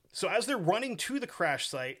 So as they're running to the crash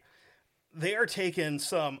site, they are taking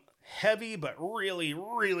some heavy but really,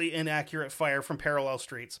 really inaccurate fire from parallel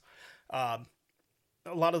streets. A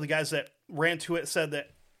lot of the guys that ran to it said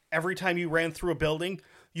that every time you ran through a building,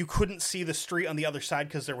 you couldn't see the street on the other side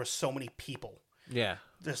because there was so many people. Yeah.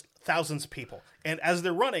 There's thousands of people. And as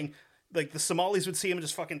they're running, like the Somalis would see him and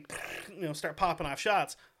just fucking, start popping off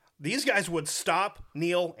shots. These guys would stop,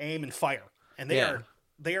 kneel, aim, and fire, and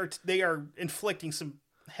they are inflicting some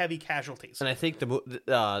heavy casualties. And I think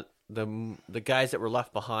the guys that were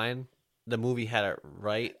left behind, the movie had it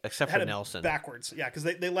right, except for Nelson. Backwards, yeah, because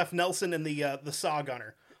they left Nelson and the saw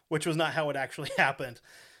gunner, which was not how it actually happened.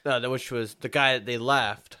 Which was the guy that they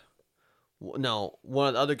left. No, one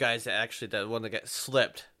of the other guys that one that got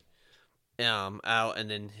slipped. Out, and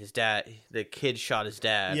then the kid shot his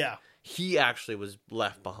dad. Yeah. He actually was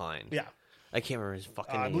left behind. Yeah. I can't remember his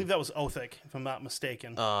fucking name. I believe that was Othic, if I'm not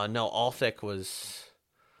mistaken. No, Othic was...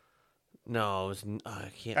 No, it was...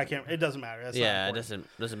 I can't... It doesn't matter. That's it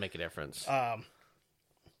doesn't make a difference.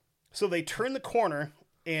 So they turn the corner,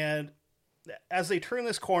 and as they turn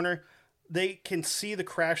this corner, they can see the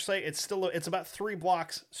crash site. It's about 3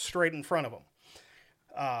 blocks straight in front of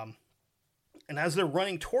them. And as they're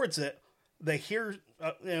running towards it, they hear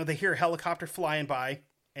a helicopter flying by,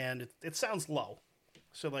 and it sounds low.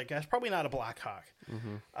 So like, that's probably not a Black Hawk.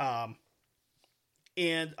 Mm-hmm.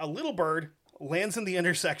 And a little bird lands in the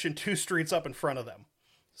intersection 2 streets up in front of them.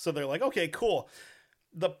 So they're like, okay, cool.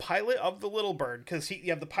 the pilot of the Little Bird, because you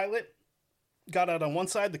have the pilot got out on one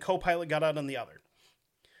side, the co-pilot got out on the other.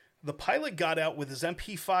 The pilot got out with his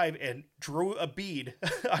MP5 and drew a bead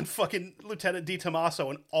on fucking Lieutenant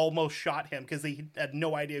DiTomaso and almost shot him because he had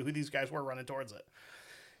no idea who these guys were running towards it.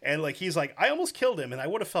 And like he's like, I almost killed him, and I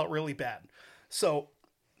would have felt really bad. So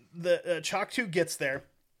the Chalk 2 gets there,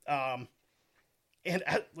 and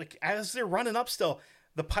as they're running up still,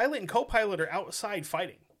 the pilot and co-pilot are outside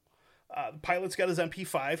fighting. The pilot's got his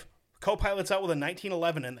MP5, co-pilot's out with a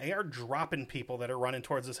 1911, and they are dropping people that are running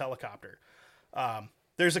towards this helicopter.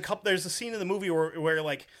 There's a scene in the movie where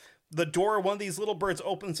like the door of one of these little birds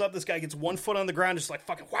opens up. This guy gets 1 foot on the ground, just like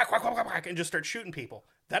fucking whack, whack, whack, whack, whack, and just starts shooting people.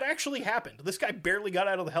 That actually happened. This guy barely got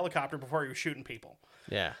out of the helicopter before he was shooting people.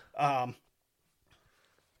 Yeah.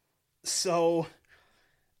 So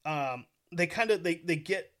they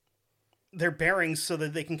get their bearings so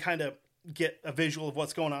that they can kind of get a visual of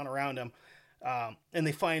what's going on around them. And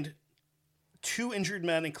they find 2 injured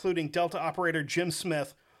men, including Delta operator Jim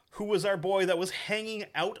Smith, who was our boy that was hanging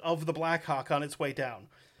out of the Black Hawk on its way down.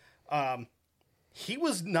 He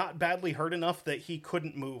was not badly hurt enough that he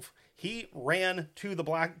couldn't move. He ran to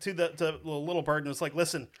the Little Bird and was like,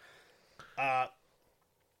 listen,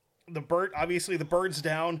 the bird's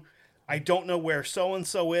down. I don't know where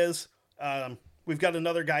so-and-so is. We've got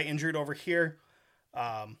another guy injured over here.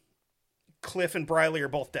 Cliff and Briley are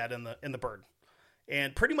both dead in the bird.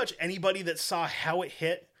 And pretty much anybody that saw how it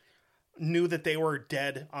hit knew that they were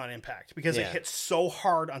dead on impact because it hit so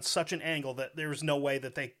hard on such an angle that there was no way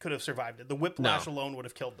that they could have survived it. The whiplash alone would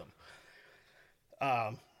have killed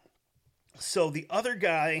them. So the other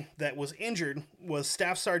guy that was injured was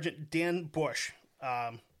Staff Sergeant Dan Bush,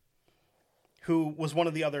 who was one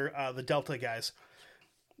of the other, the Delta guys.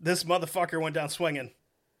 This motherfucker went down swinging.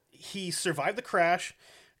 He survived the crash,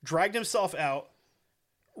 dragged himself out,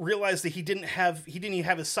 realized that he didn't even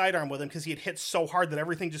have his sidearm with him because he had hit so hard that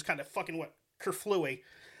everything just kind of fucking went kerflooey.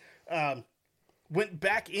 Went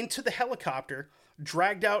back into the helicopter,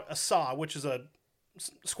 dragged out a SAW, which is a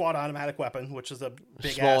squad automatic weapon, which is a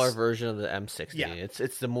big smaller version of the M60. Yeah. It's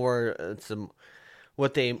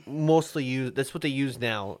what they mostly use. That's what they use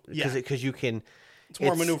now because you can. It's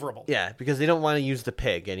more maneuverable. Yeah, because they don't want to use the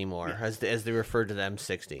pig anymore, as they refer to the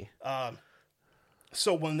M60.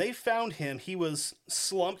 So when they found him, he was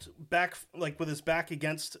slumped back, like with his back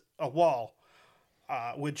against a wall,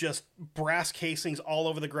 with just brass casings all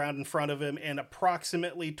over the ground in front of him, and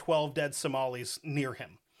approximately 12 dead Somalis near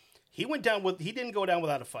him. He didn't go down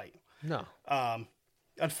without a fight. No.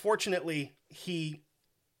 Unfortunately, he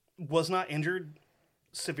was not injured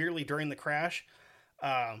severely during the crash,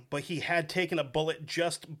 but he had taken a bullet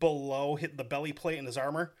just below hit the belly plate in his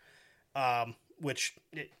armor, which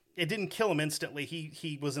it didn't kill him instantly.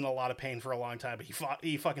 He was in a lot of pain for a long time, but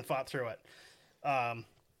he fucking fought through it.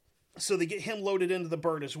 So they get him loaded into the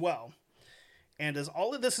bird as well. And as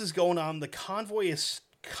all of this is going on, the convoy is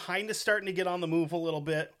kind of starting to get on the move a little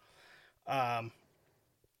bit. But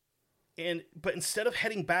instead of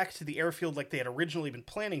heading back to the airfield like they had originally been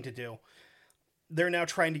planning to do, they're now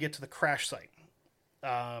trying to get to the crash site.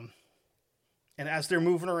 And as they're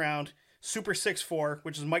moving around, Super 6-4,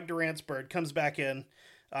 which is Mike Durant's bird, comes back in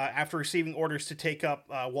after receiving orders to take up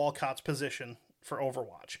Walcott's position for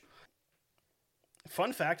Overwatch.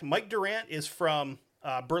 Fun fact, Mike Durant is from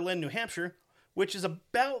Berlin, New Hampshire, which is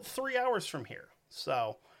about 3 hours from here.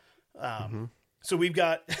 So so we've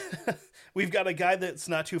got a guy that's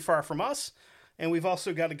not too far from us, and we've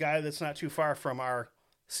also got a guy that's not too far from our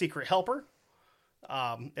secret helper.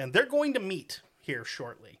 And they're going to meet here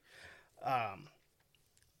shortly.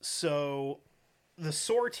 So the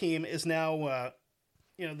SOAR team is now,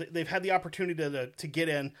 they've had the opportunity to get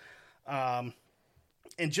in.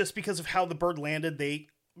 And just because of how the bird landed, they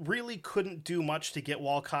really couldn't do much to get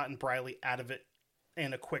Walcott and Briley out of it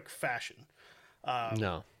in a quick fashion.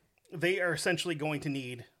 No. They are essentially going to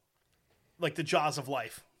need, like, the jaws of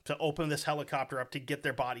life to open this helicopter up to get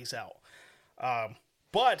their bodies out.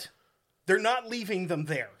 But they're not leaving them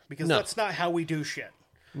there because that's not how we do shit.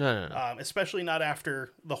 No. Especially not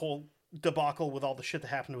after the whole debacle with all the shit that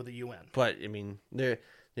happened with the UN. But I mean, they're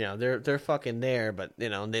fucking there, but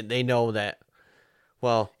they know that.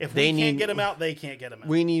 Well, if we can't get them out, they can't get them out.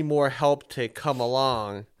 We need more help to come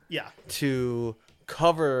along. Yeah. To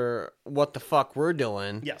cover what the fuck we're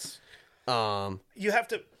doing. Yes. You have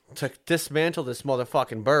to dismantle this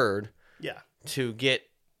motherfucking bird. Yeah. To get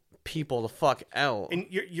people the fuck out. And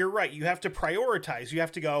you're right. You have to prioritize. You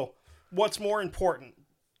have to go, what's more important?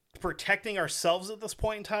 Protecting ourselves at this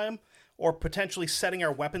point in time, or potentially setting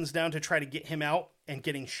our weapons down to try to get him out and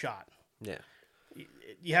getting shot. Yeah.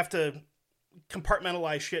 You have to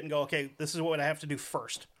compartmentalize shit and go, okay, this is what I have to do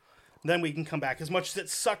first. Then we can come back. As much as it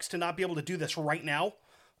sucks to not be able to do this right now,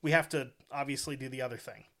 we have to obviously do the other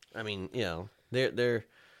thing. I mean, they're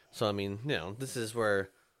so I mean, this is where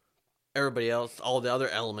everybody else, all the other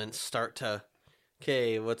elements start to,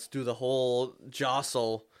 okay, let's do the whole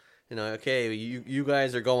jostle. Okay, you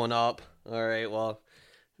guys are going up. All right, well,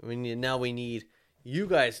 we need you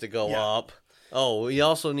guys to go up. Oh,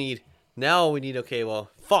 we need, okay, well,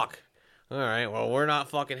 fuck. All right, well, we're not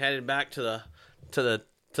fucking headed back to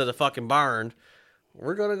the fucking barn.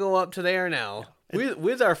 We're gonna go up to there now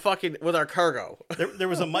with our cargo. There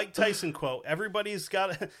was a Mike Tyson quote. Everybody's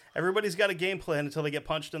got a game plan until they get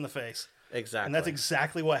punched in the face. Exactly, and that's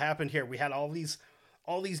exactly what happened here. We had all these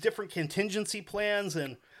different contingency plans,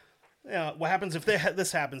 and what happens if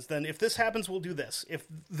this happens? Then if this happens, we'll do this. If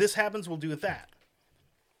this happens, we'll do that.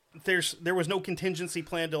 There was no contingency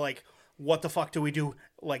plan to like, what the fuck do we do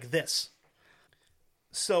like this?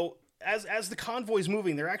 So as the convoy's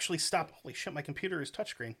moving, they're actually stopped. Holy shit, my computer is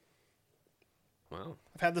touchscreen. Wow.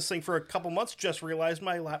 I've had this thing for a couple months, just realized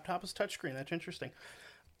my laptop is touchscreen. That's interesting.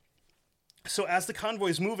 So as the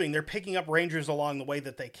convoy's moving, they're picking up Rangers along the way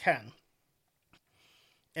that they can.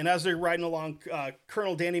 And as they're riding along,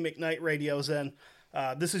 Colonel Danny McKnight radios in,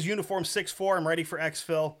 this is Uniform 6-4, I'm ready for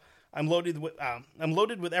exfil. I'm loaded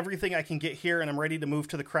with everything I can get here, and I'm ready to move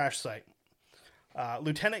to the crash site.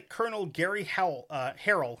 Lieutenant Colonel Gary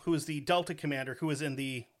Harrell, who is the Delta commander who is in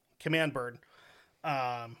the command bird,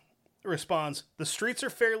 responds, "The streets are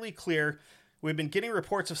fairly clear. We've been getting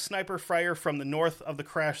reports of sniper fire from the north of the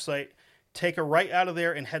crash site. Take a right out of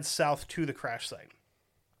there and head south to the crash site."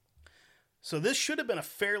 So this should have been a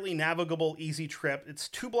fairly navigable, easy trip. It's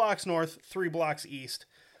 2 blocks north, 3 blocks east.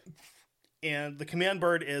 And the command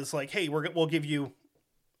bird is like, hey, we'll give you,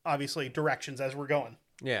 obviously, directions as we're going.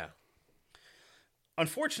 Yeah.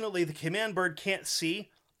 Unfortunately, the command bird can't see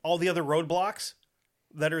all the other roadblocks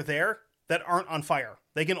that are there that aren't on fire.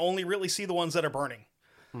 They can only really see the ones that are burning.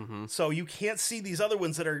 Mm-hmm. So you can't see these other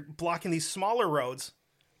ones that are blocking these smaller roads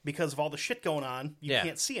because of all the shit going on. You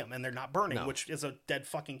can't see them, and they're not burning, which is a dead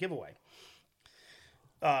fucking giveaway.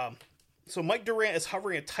 So Mike Durant is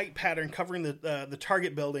hovering a tight pattern covering the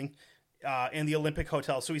target building and the Olympic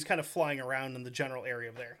Hotel. So he's kind of flying around in the general area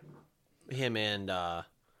of there. Him and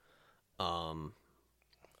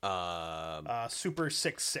Super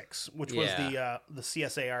 6-6, which was the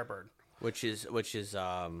CSAR bird. Which is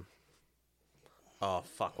oh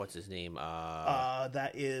fuck, what's his name?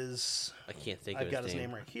 That is, I can't think I've of got his his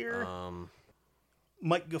name right here.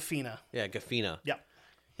 Mike Gaffina. Yeah, Gaffina. Yeah.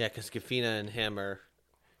 Yeah, because Gaffina and him are,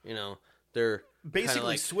 they're basically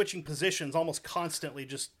like, switching positions almost constantly,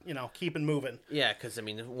 just, keeping moving. Yeah, because, I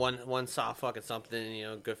mean, one saw fucking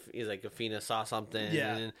something, he's like, Gaffina saw something.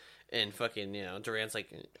 Yeah. And fucking, Durant's like,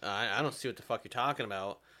 I don't see what the fuck you're talking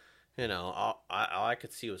about. All I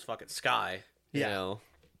could see was fucking sky, you know.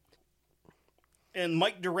 And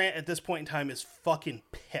Mike Durant at this point in time is fucking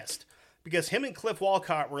pissed. Because him and Cliff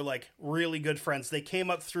Walcott were, like, really good friends. They came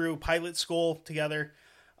up through pilot school together.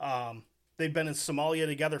 They've been in Somalia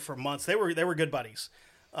together for months. They were good buddies.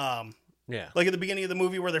 Yeah. Like at the beginning of the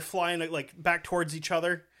movie where they're flying like back towards each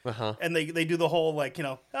other. Uh-huh. And they do the whole like,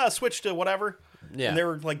 switch to whatever. Yeah. And they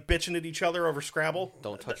were like bitching at each other over Scrabble.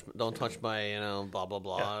 Don't touch my, blah, blah,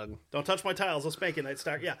 blah. Yeah. Don't touch my tiles. Let's make it night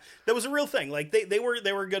star. Yeah. That was a real thing. Like they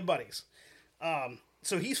were good buddies.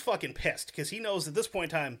 So he's fucking pissed because he knows at this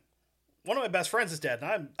point in time, one of my best friends is dead,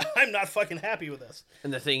 and I'm not fucking happy with this.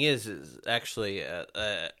 And the thing is actually,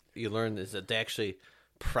 you learn is that they actually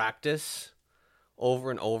practice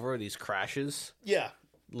over and over these crashes. Yeah.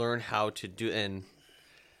 Learn how to do, and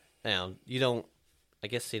you don't. I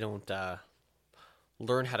guess they don't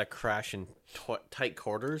learn how to crash in tight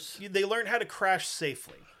quarters. They learn how to crash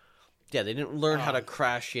safely. Yeah, they didn't learn how to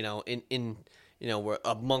crash. In where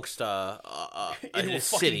amongst in a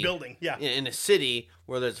city building, yeah, in a city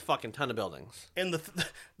where there's a fucking ton of buildings. And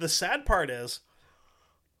the sad part is,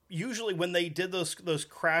 usually when they did those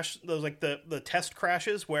like the test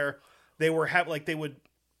crashes where they were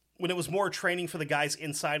when it was more training for the guys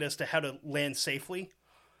inside as to how to land safely,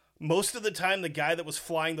 most of the time the guy that was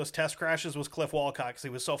flying those test crashes was Cliff Walcott because he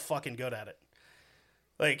was so fucking good at it.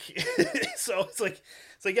 Like, so it's like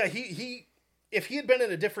yeah, he. If he had been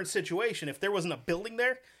in a different situation, if there wasn't a building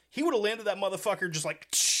there, he would have landed that motherfucker just like,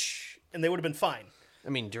 and they would have been fine. I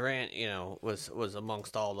mean, Durant, was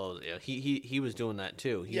amongst all those. He was doing that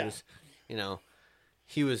too. He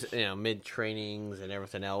was mid trainings and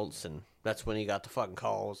everything else, and that's when he got the fucking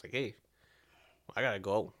call. I was like, hey, I gotta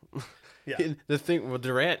go. Yeah. The thing with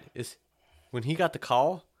Durant is, when he got the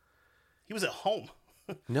call, he was at home.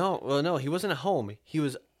 No, he wasn't at home. He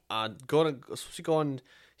was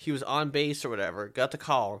he was on base or whatever, got the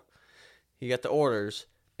call, he got the orders,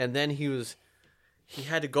 and then he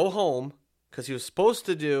had to go home because he was supposed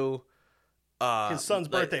to do his son's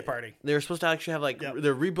birthday party. They were supposed to actually have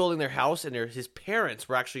they're rebuilding their house, and his parents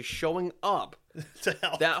were actually showing up to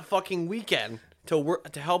help that fucking weekend to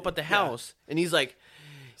help at the house, and he's like,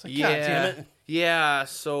 God damn it. Yeah,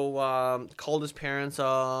 so called his parents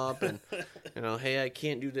up, and hey, I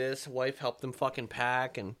can't do this. Wife helped him fucking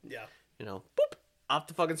pack, and boop, off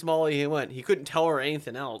to fucking Somalia he went. He couldn't tell her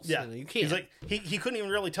anything else. Yeah, you can't. He's like he couldn't even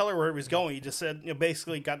really tell her where he was going. He just said,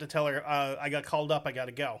 basically got to tell her, I got called up, I got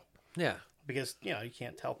to go. Yeah, because you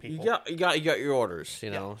can't tell people. You got your orders.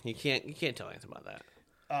 You can't tell anything about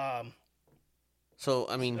that. So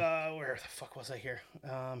I mean, where the fuck was I here?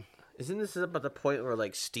 Isn't this about the point where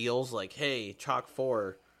like Steele's like, hey, Chalk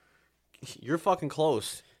 4, you're fucking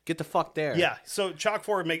close. Get the fuck there. Yeah. So Chalk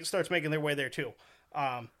 4 starts making their way there too.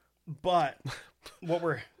 But what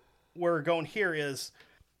we're going here is,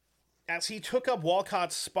 as he took up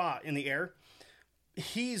Walcott's spot in the air,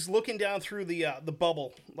 he's looking down through the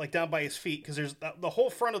bubble, like down by his feet, because there's the whole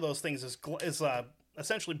front of those things is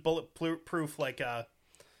essentially bulletproof, like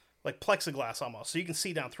plexiglass almost, so you can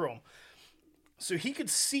see down through them. So he could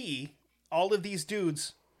see all of these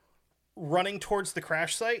dudes running towards the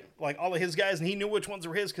crash site, like all of his guys, and he knew which ones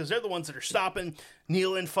were his because they're the ones that are stopping,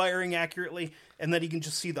 kneeling, firing accurately, and then he can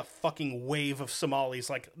just see the fucking wave of Somalis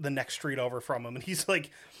like the next street over from him. And he's like,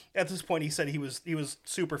 at this point, he said he was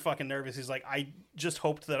super fucking nervous. He's like, I just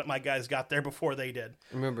hoped that my guys got there before they did.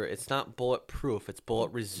 Remember, it's not bulletproof; it's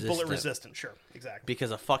bullet resistant. Bullet resistant, sure, exactly. Because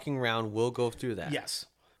a fucking round will go through that. Yes.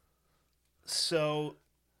 So,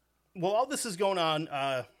 while all this is going on,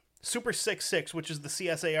 Super 6-6, which is the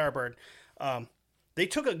CSAR bird, they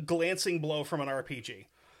took a glancing blow from an RPG.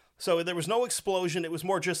 So there was no explosion. It was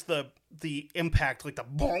more just the impact, like the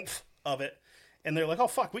boomf of it. And they're like, oh,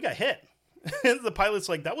 fuck, we got hit. And the pilot's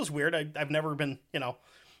like, that was weird. I've never been,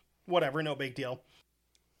 whatever, no big deal.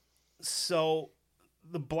 So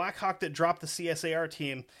the Black Hawk that dropped the CSAR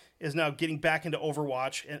team is now getting back into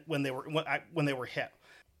Overwatch when they were hit.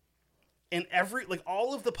 And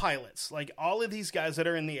all of the pilots, like all of these guys that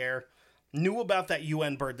are in the air, knew about that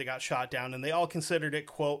UN bird that got shot down, and they all considered it,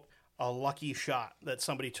 quote, a lucky shot that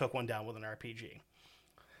somebody took one down with an RPG.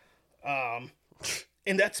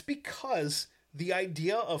 And that's because the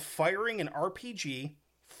idea of firing an RPG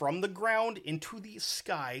from the ground into the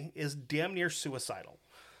sky is damn near suicidal.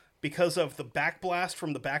 Because of the backblast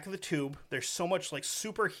from the back of the tube, there's so much like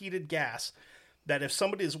superheated gas that if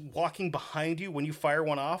somebody is walking behind you when you fire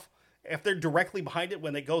one off, if they're directly behind it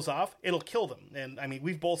when it goes off, it'll kill them. And I mean,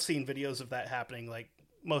 we've both seen videos of that happening, like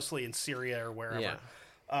mostly in Syria or wherever.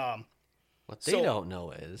 Yeah. What they don't know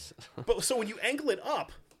is, but so when you angle it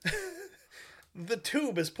up, the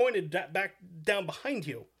tube is pointed back down behind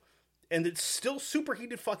you, and it's still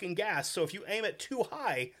superheated fucking gas. So if you aim it too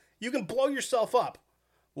high, you can blow yourself up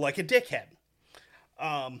like a dickhead.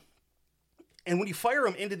 And when you fire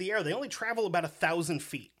them into the air, they only travel about 1,000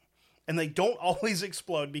 feet. And they don't always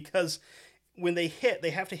explode because when they hit, they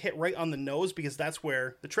have to hit right on the nose because that's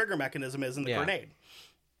where the trigger mechanism is in the grenade.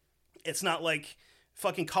 It's not like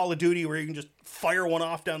fucking Call of Duty where you can just fire one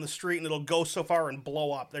off down the street and it'll go so far and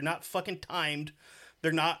blow up. They're not fucking timed.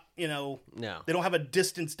 They're not, No. They don't have a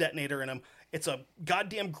distance detonator in them. It's a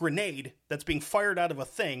goddamn grenade that's being fired out of a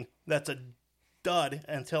thing that's a dud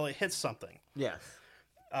until it hits something. Yes.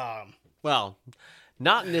 Well,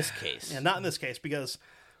 not in this case. Yeah, not in this case because...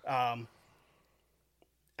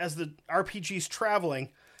 as the RPG's traveling,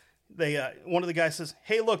 one of the guys says,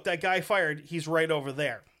 hey, look, that guy fired. He's right over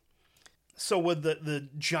there. So with the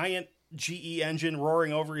giant GE engine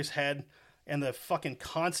roaring over his head and the fucking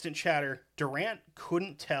constant chatter, Durant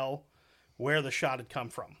couldn't tell where the shot had come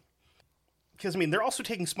from. Because, I mean, they're also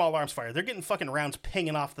taking small arms fire. They're getting fucking rounds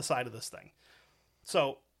pinging off the side of this thing.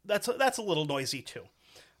 So that's a little noisy, too.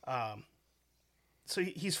 So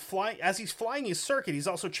he's flying. As he's flying his circuit, he's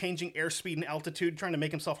also changing airspeed and altitude, trying to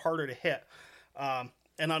make himself harder to hit.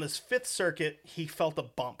 And on his fifth circuit, he felt a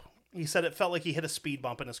bump. He said it felt like he hit a speed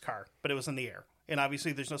bump in his car, but it was in the air. And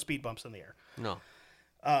obviously, there's no speed bumps in the air. No.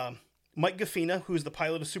 Mike Gaffina, who's the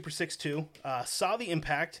pilot of Super 6-2, saw the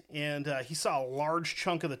impact, and he saw a large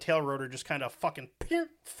chunk of the tail rotor just kind of fucking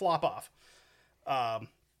flop off.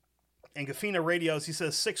 And Gaffina radios, he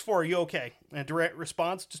says, 6-4, are you okay? And Durant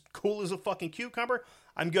response, just cool as a fucking cucumber.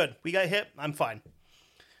 I'm good. We got hit. I'm fine.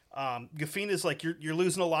 Gaffina's like, you're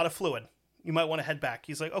losing a lot of fluid. You might want to head back.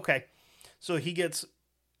 He's like, okay. So he gets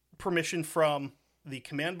permission from the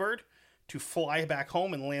command bird to fly back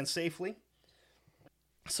home and land safely.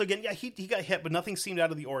 So again, yeah, he got hit, but nothing seemed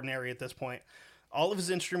out of the ordinary at this point. All of his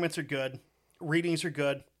instruments are good. Readings are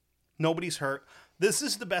good. Nobody's hurt. This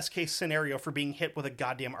is the best case scenario for being hit with a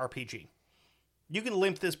goddamn RPG. You can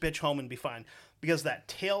limp this bitch home and be fine. Because that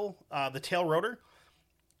tail, the tail rotor,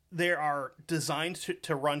 they are designed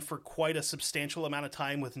to run for quite a substantial amount of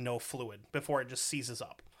time with no fluid before it just seizes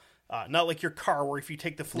up. Not like your car, where if you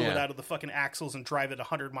take the fluid out of the fucking axles and drive it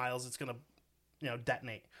 100 miles, it's going to,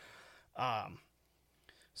 detonate.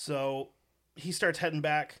 So he starts heading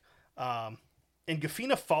back, and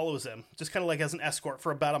Gafina follows him, just kind of like as an escort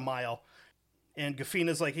for about a mile. And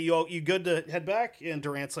Gafina's like, you good to head back? And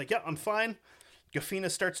Durant's like, yeah, I'm fine.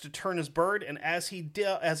 Gafina starts to turn his bird, and as he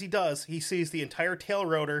does, he sees the entire tail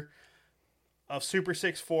rotor of Super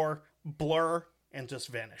 6-4 blur and just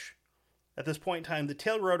vanish. At this point in time, the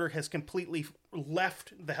tail rotor has completely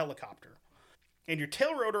left the helicopter. And your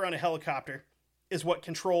tail rotor on a helicopter is what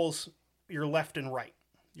controls your left and right.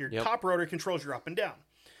 Your top rotor controls your up and down.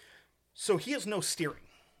 So he has no steering.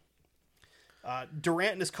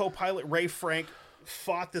 Durant and his co-pilot, Ray Frank,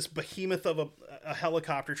 fought this behemoth of a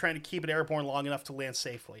helicopter, trying to keep it airborne long enough to land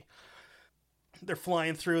safely. They're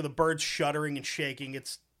flying through, the bird's shuddering and shaking.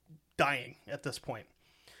 It's dying at this point.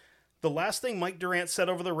 The last thing Mike Durant said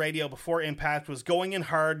over the radio before impact was going in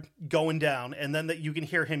hard, going down, and then that you can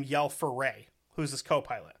hear him yell for Ray, who's his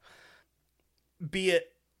co-pilot. Be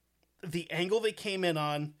it the angle they came in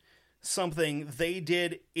on, something they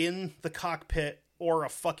did in the cockpit, or a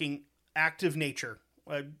fucking act of nature,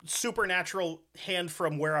 a supernatural hand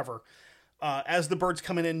from wherever. As the bird's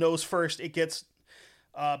coming in nose first, it gets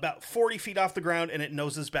about 40 feet off the ground and it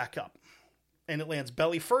noses back up. And it lands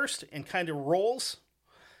belly first and kind of rolls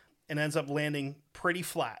and ends up landing pretty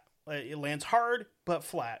flat. It lands hard, but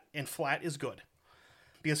flat. And flat is good,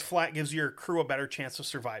 because flat gives your crew a better chance of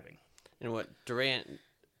surviving. And what Durant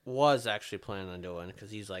was actually planning on doing, because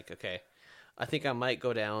he's like, okay, I think I might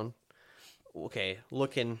go down. Okay,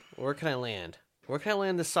 looking, where can I land? Where can I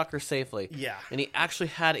land this sucker safely? Yeah. And he actually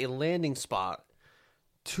had a landing spot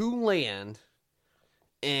to land,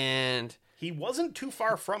 and he wasn't too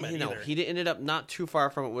far from it either. He ended up not too far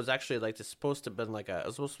from it. It was actually like it's supposed to have been like a. It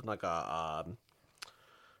was supposed to be like a.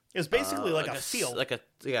 It was basically like a field, like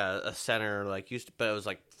a center, like used to, but it was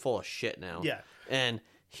like full of shit now. Yeah. And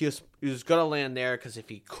he was gonna land there because if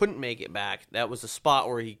he couldn't make it back, that was the spot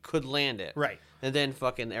where he could land it. Right. And then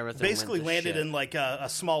fucking everything basically landed in like a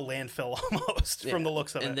small landfill almost, from the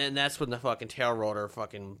looks of it. And then that's when the fucking tail rotor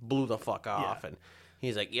fucking blew the fuck off, and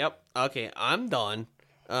he's like, "Yep, okay, I'm done."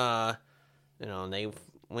 And they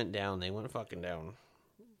went down. They went fucking down,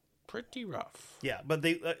 pretty rough. Yeah, but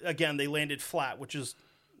they landed flat, which is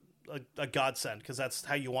a godsend, because that's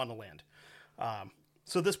how you want to land.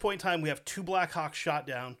 So at this point in time, we have 2 Black Hawks shot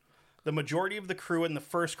down. The majority of the crew in the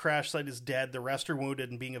first crash site is dead. The rest are wounded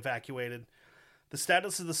and being evacuated. The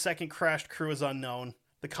status of the second crashed crew is unknown.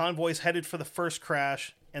 The convoy's headed for the first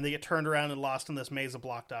crash, and they get turned around and lost in this maze of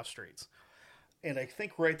blocked off streets. And I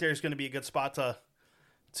think right there is going to be a good spot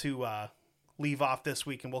to leave off this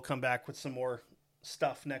week, and we'll come back with some more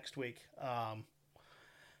stuff next week.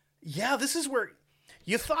 This is where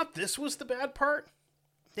you thought this was the bad part.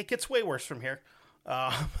 It gets way worse from here,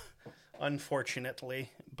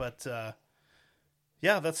 unfortunately. But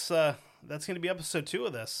that's going to be episode 2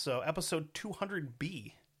 of this. So episode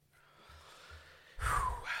 200B.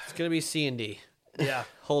 It's going to be C and D. Yeah.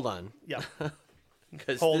 Hold on. Yeah.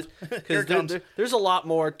 Because there's a lot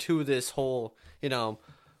more to this whole,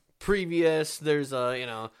 previous. There's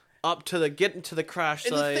up to getting to the crash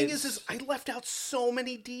site. And the thing is I left out so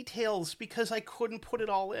many details because I couldn't put it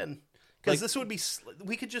all in. Because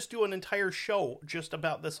we could just do an entire show just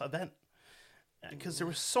about this event. Because there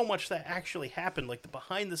was so much that actually happened, like the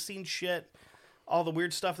behind the scenes shit, all the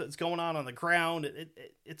weird stuff that's going on the ground.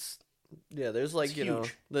 It's there's like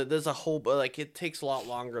huge. There's a whole it takes a lot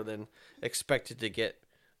longer than expected to get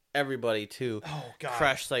everybody to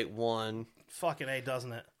crash site 1. Fucking A,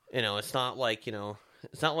 doesn't it? It's not like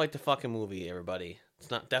it's not like the fucking movie. Everybody, it's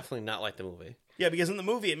definitely not like the movie. Yeah, because in the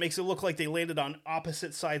movie it makes it look like they landed on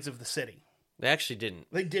opposite sides of the city. They actually didn't.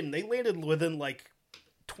 They didn't. They landed within like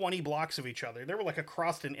 20 blocks of each other. They were like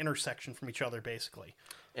across an intersection from each other, basically.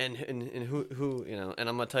 And who and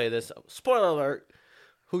I'm gonna tell you this, spoiler alert,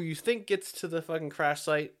 who you think gets to the fucking crash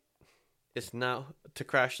site is not to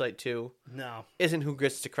crash site 2. No. Isn't who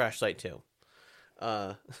gets to crash site 2.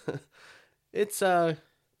 It's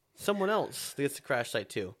someone else that gets to crash site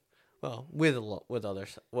 2. Well, with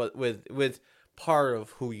others, with part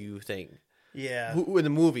of who you think. Yeah. Who in the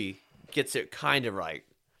movie gets it kind of right.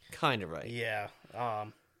 Yeah.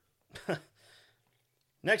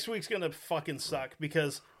 Next week's gonna fucking suck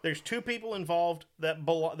because there's 2 people involved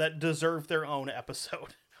that deserve their own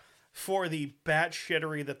episode. for the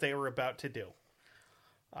batshittery that they were about to do.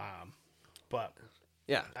 But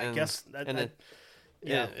yeah, I guess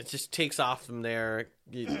it just takes off from there.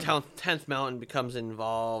 10th Mountain becomes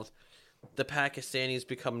involved. The Pakistanis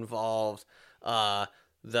become involved. Who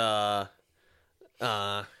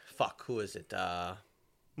is it?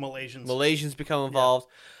 Malaysians become involved.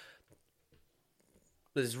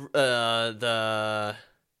 Yeah. The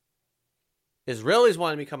Israelis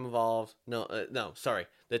want to become involved. No, sorry.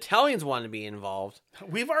 The Italians wanted to be involved.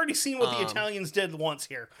 We've already seen what the Italians did once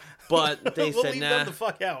here. But they we'll said, leave nah. them the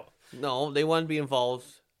fuck out. No, they wanted to be involved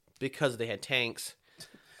because they had tanks.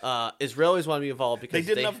 Israelis want to be involved because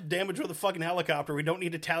they did enough damage with a fucking helicopter. We don't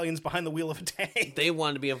need Italians behind the wheel of a tank. They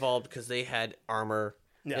wanted to be involved because they had armor.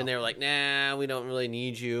 Yeah. And they were like, nah, we don't really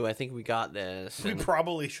need you. I think we got this. We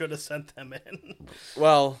probably should have sent them in.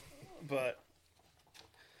 Well, but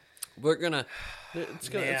we're gonna. It's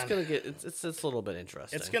a little bit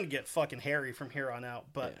interesting. It's gonna get fucking hairy from here on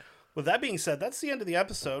out. But with that being said, that's the end of the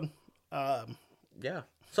episode. Yeah.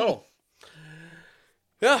 So.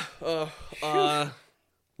 Yeah.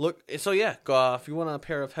 Look. So yeah. If you want a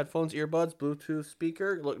pair of headphones, earbuds, Bluetooth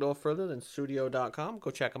speaker, look no further than Studio.com.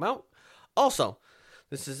 Go check them out. Also,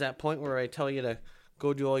 this is that point where I tell you to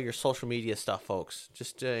go do all your social media stuff, folks.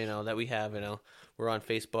 Just that we have. We're on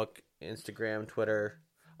Facebook, Instagram, Twitter,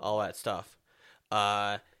 all that stuff.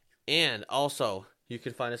 And also, you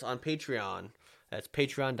can find us on Patreon. That's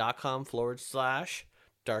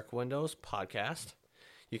patreon.com/Dark Windows Podcast.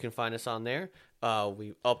 You can find us on there.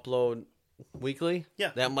 We upload weekly.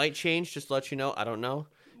 Yeah. That might change, just to let you know. I don't know.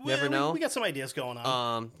 Never know. We got some ideas going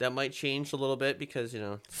on. That might change a little bit because,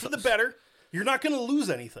 for the better. You're not going to lose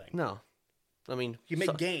anything. No. I mean, you may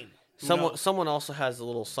gain. Someone also has a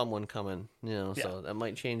little someone coming, so that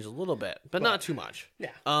might change a little bit, but not too much.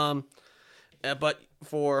 Yeah. But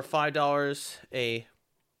for $5 a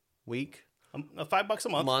week, $5 a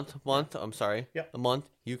month. I'm sorry. Yeah. A month.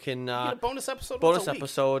 You can get a bonus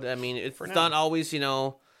episode. I mean, it's not always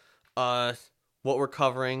what we're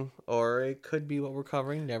covering, or it could be what we're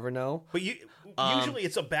covering. Never know. But usually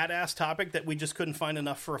it's a badass topic that we just couldn't find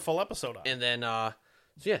enough for a full episode on. And then,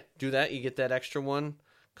 do that. You get that extra one.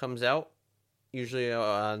 Comes out usually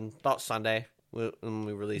on about Sunday when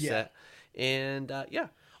we release it. And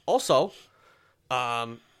also,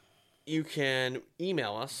 you can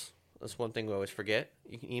email us. That's one thing we always forget.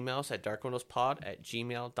 You can email us at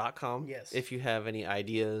darkwindowspod@gmail.com. Yes. If you have any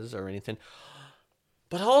ideas or anything.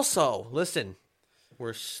 But also, listen,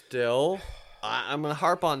 we're still. I'm gonna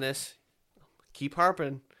harp on this. Keep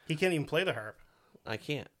harping. He can't even play the harp. I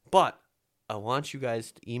can't. But I want you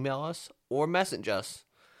guys to email us or message us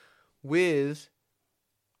with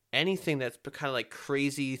anything that's kind of like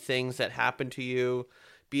crazy things that happen to you,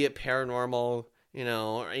 be it paranormal,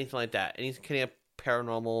 or anything like that. Anything kind of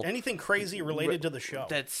paranormal, anything crazy related to the show.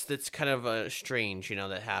 That's kind of strange,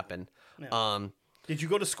 that happened. Yeah. Did you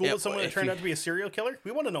go to school with someone that turned out to be a serial killer?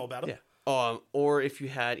 We want to know about him. Yeah. Or if you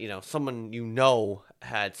had, someone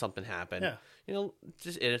had something happen. Yeah.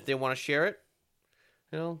 Just if they want to share it,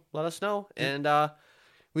 let us know, and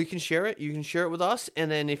we can share it. You can share it with us, and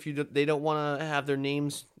then if they don't want to have their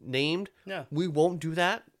names named, we won't do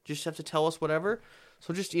that. Just have to tell us whatever.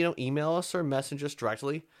 So just email us or message us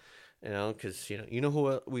directly, because you know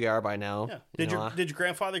who we are by now. Yeah. Did your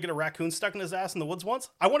grandfather get a raccoon stuck in his ass in the woods once?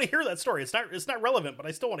 I want to hear that story. It's not relevant, but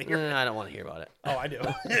I still want to hear it. I don't want to hear about it. Oh, I do.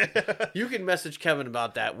 You can message Kevin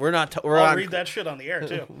about that. We're not. I'll read that shit on the air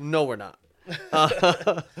too. No, we're not.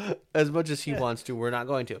 As much as he wants to, we're not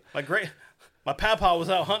going to. My papa was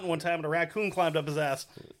out hunting one time and a raccoon climbed up his ass.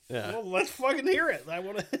 Yeah. Well, let's fucking hear it. I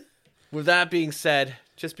want to. With that being said,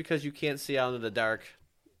 just because you can't see out into the dark,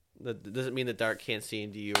 that doesn't mean the dark can't see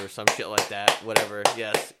into you or some shit like that. Whatever.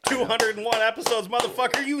 Yes. 201 episodes,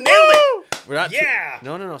 motherfucker. You nailed it. We're not. Yeah.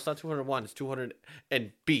 No. It's not 201. It's 200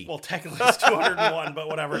 and B. Well, technically it's 201, but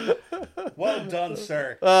whatever. Well done,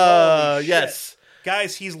 sir. Yes.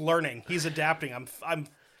 Guys, he's learning. He's adapting. I'm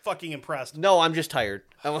fucking impressed. No, I'm just tired.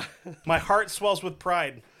 My heart swells with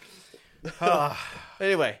pride.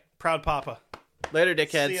 Anyway. Proud papa. Later,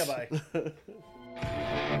 dickheads. See ya, bye.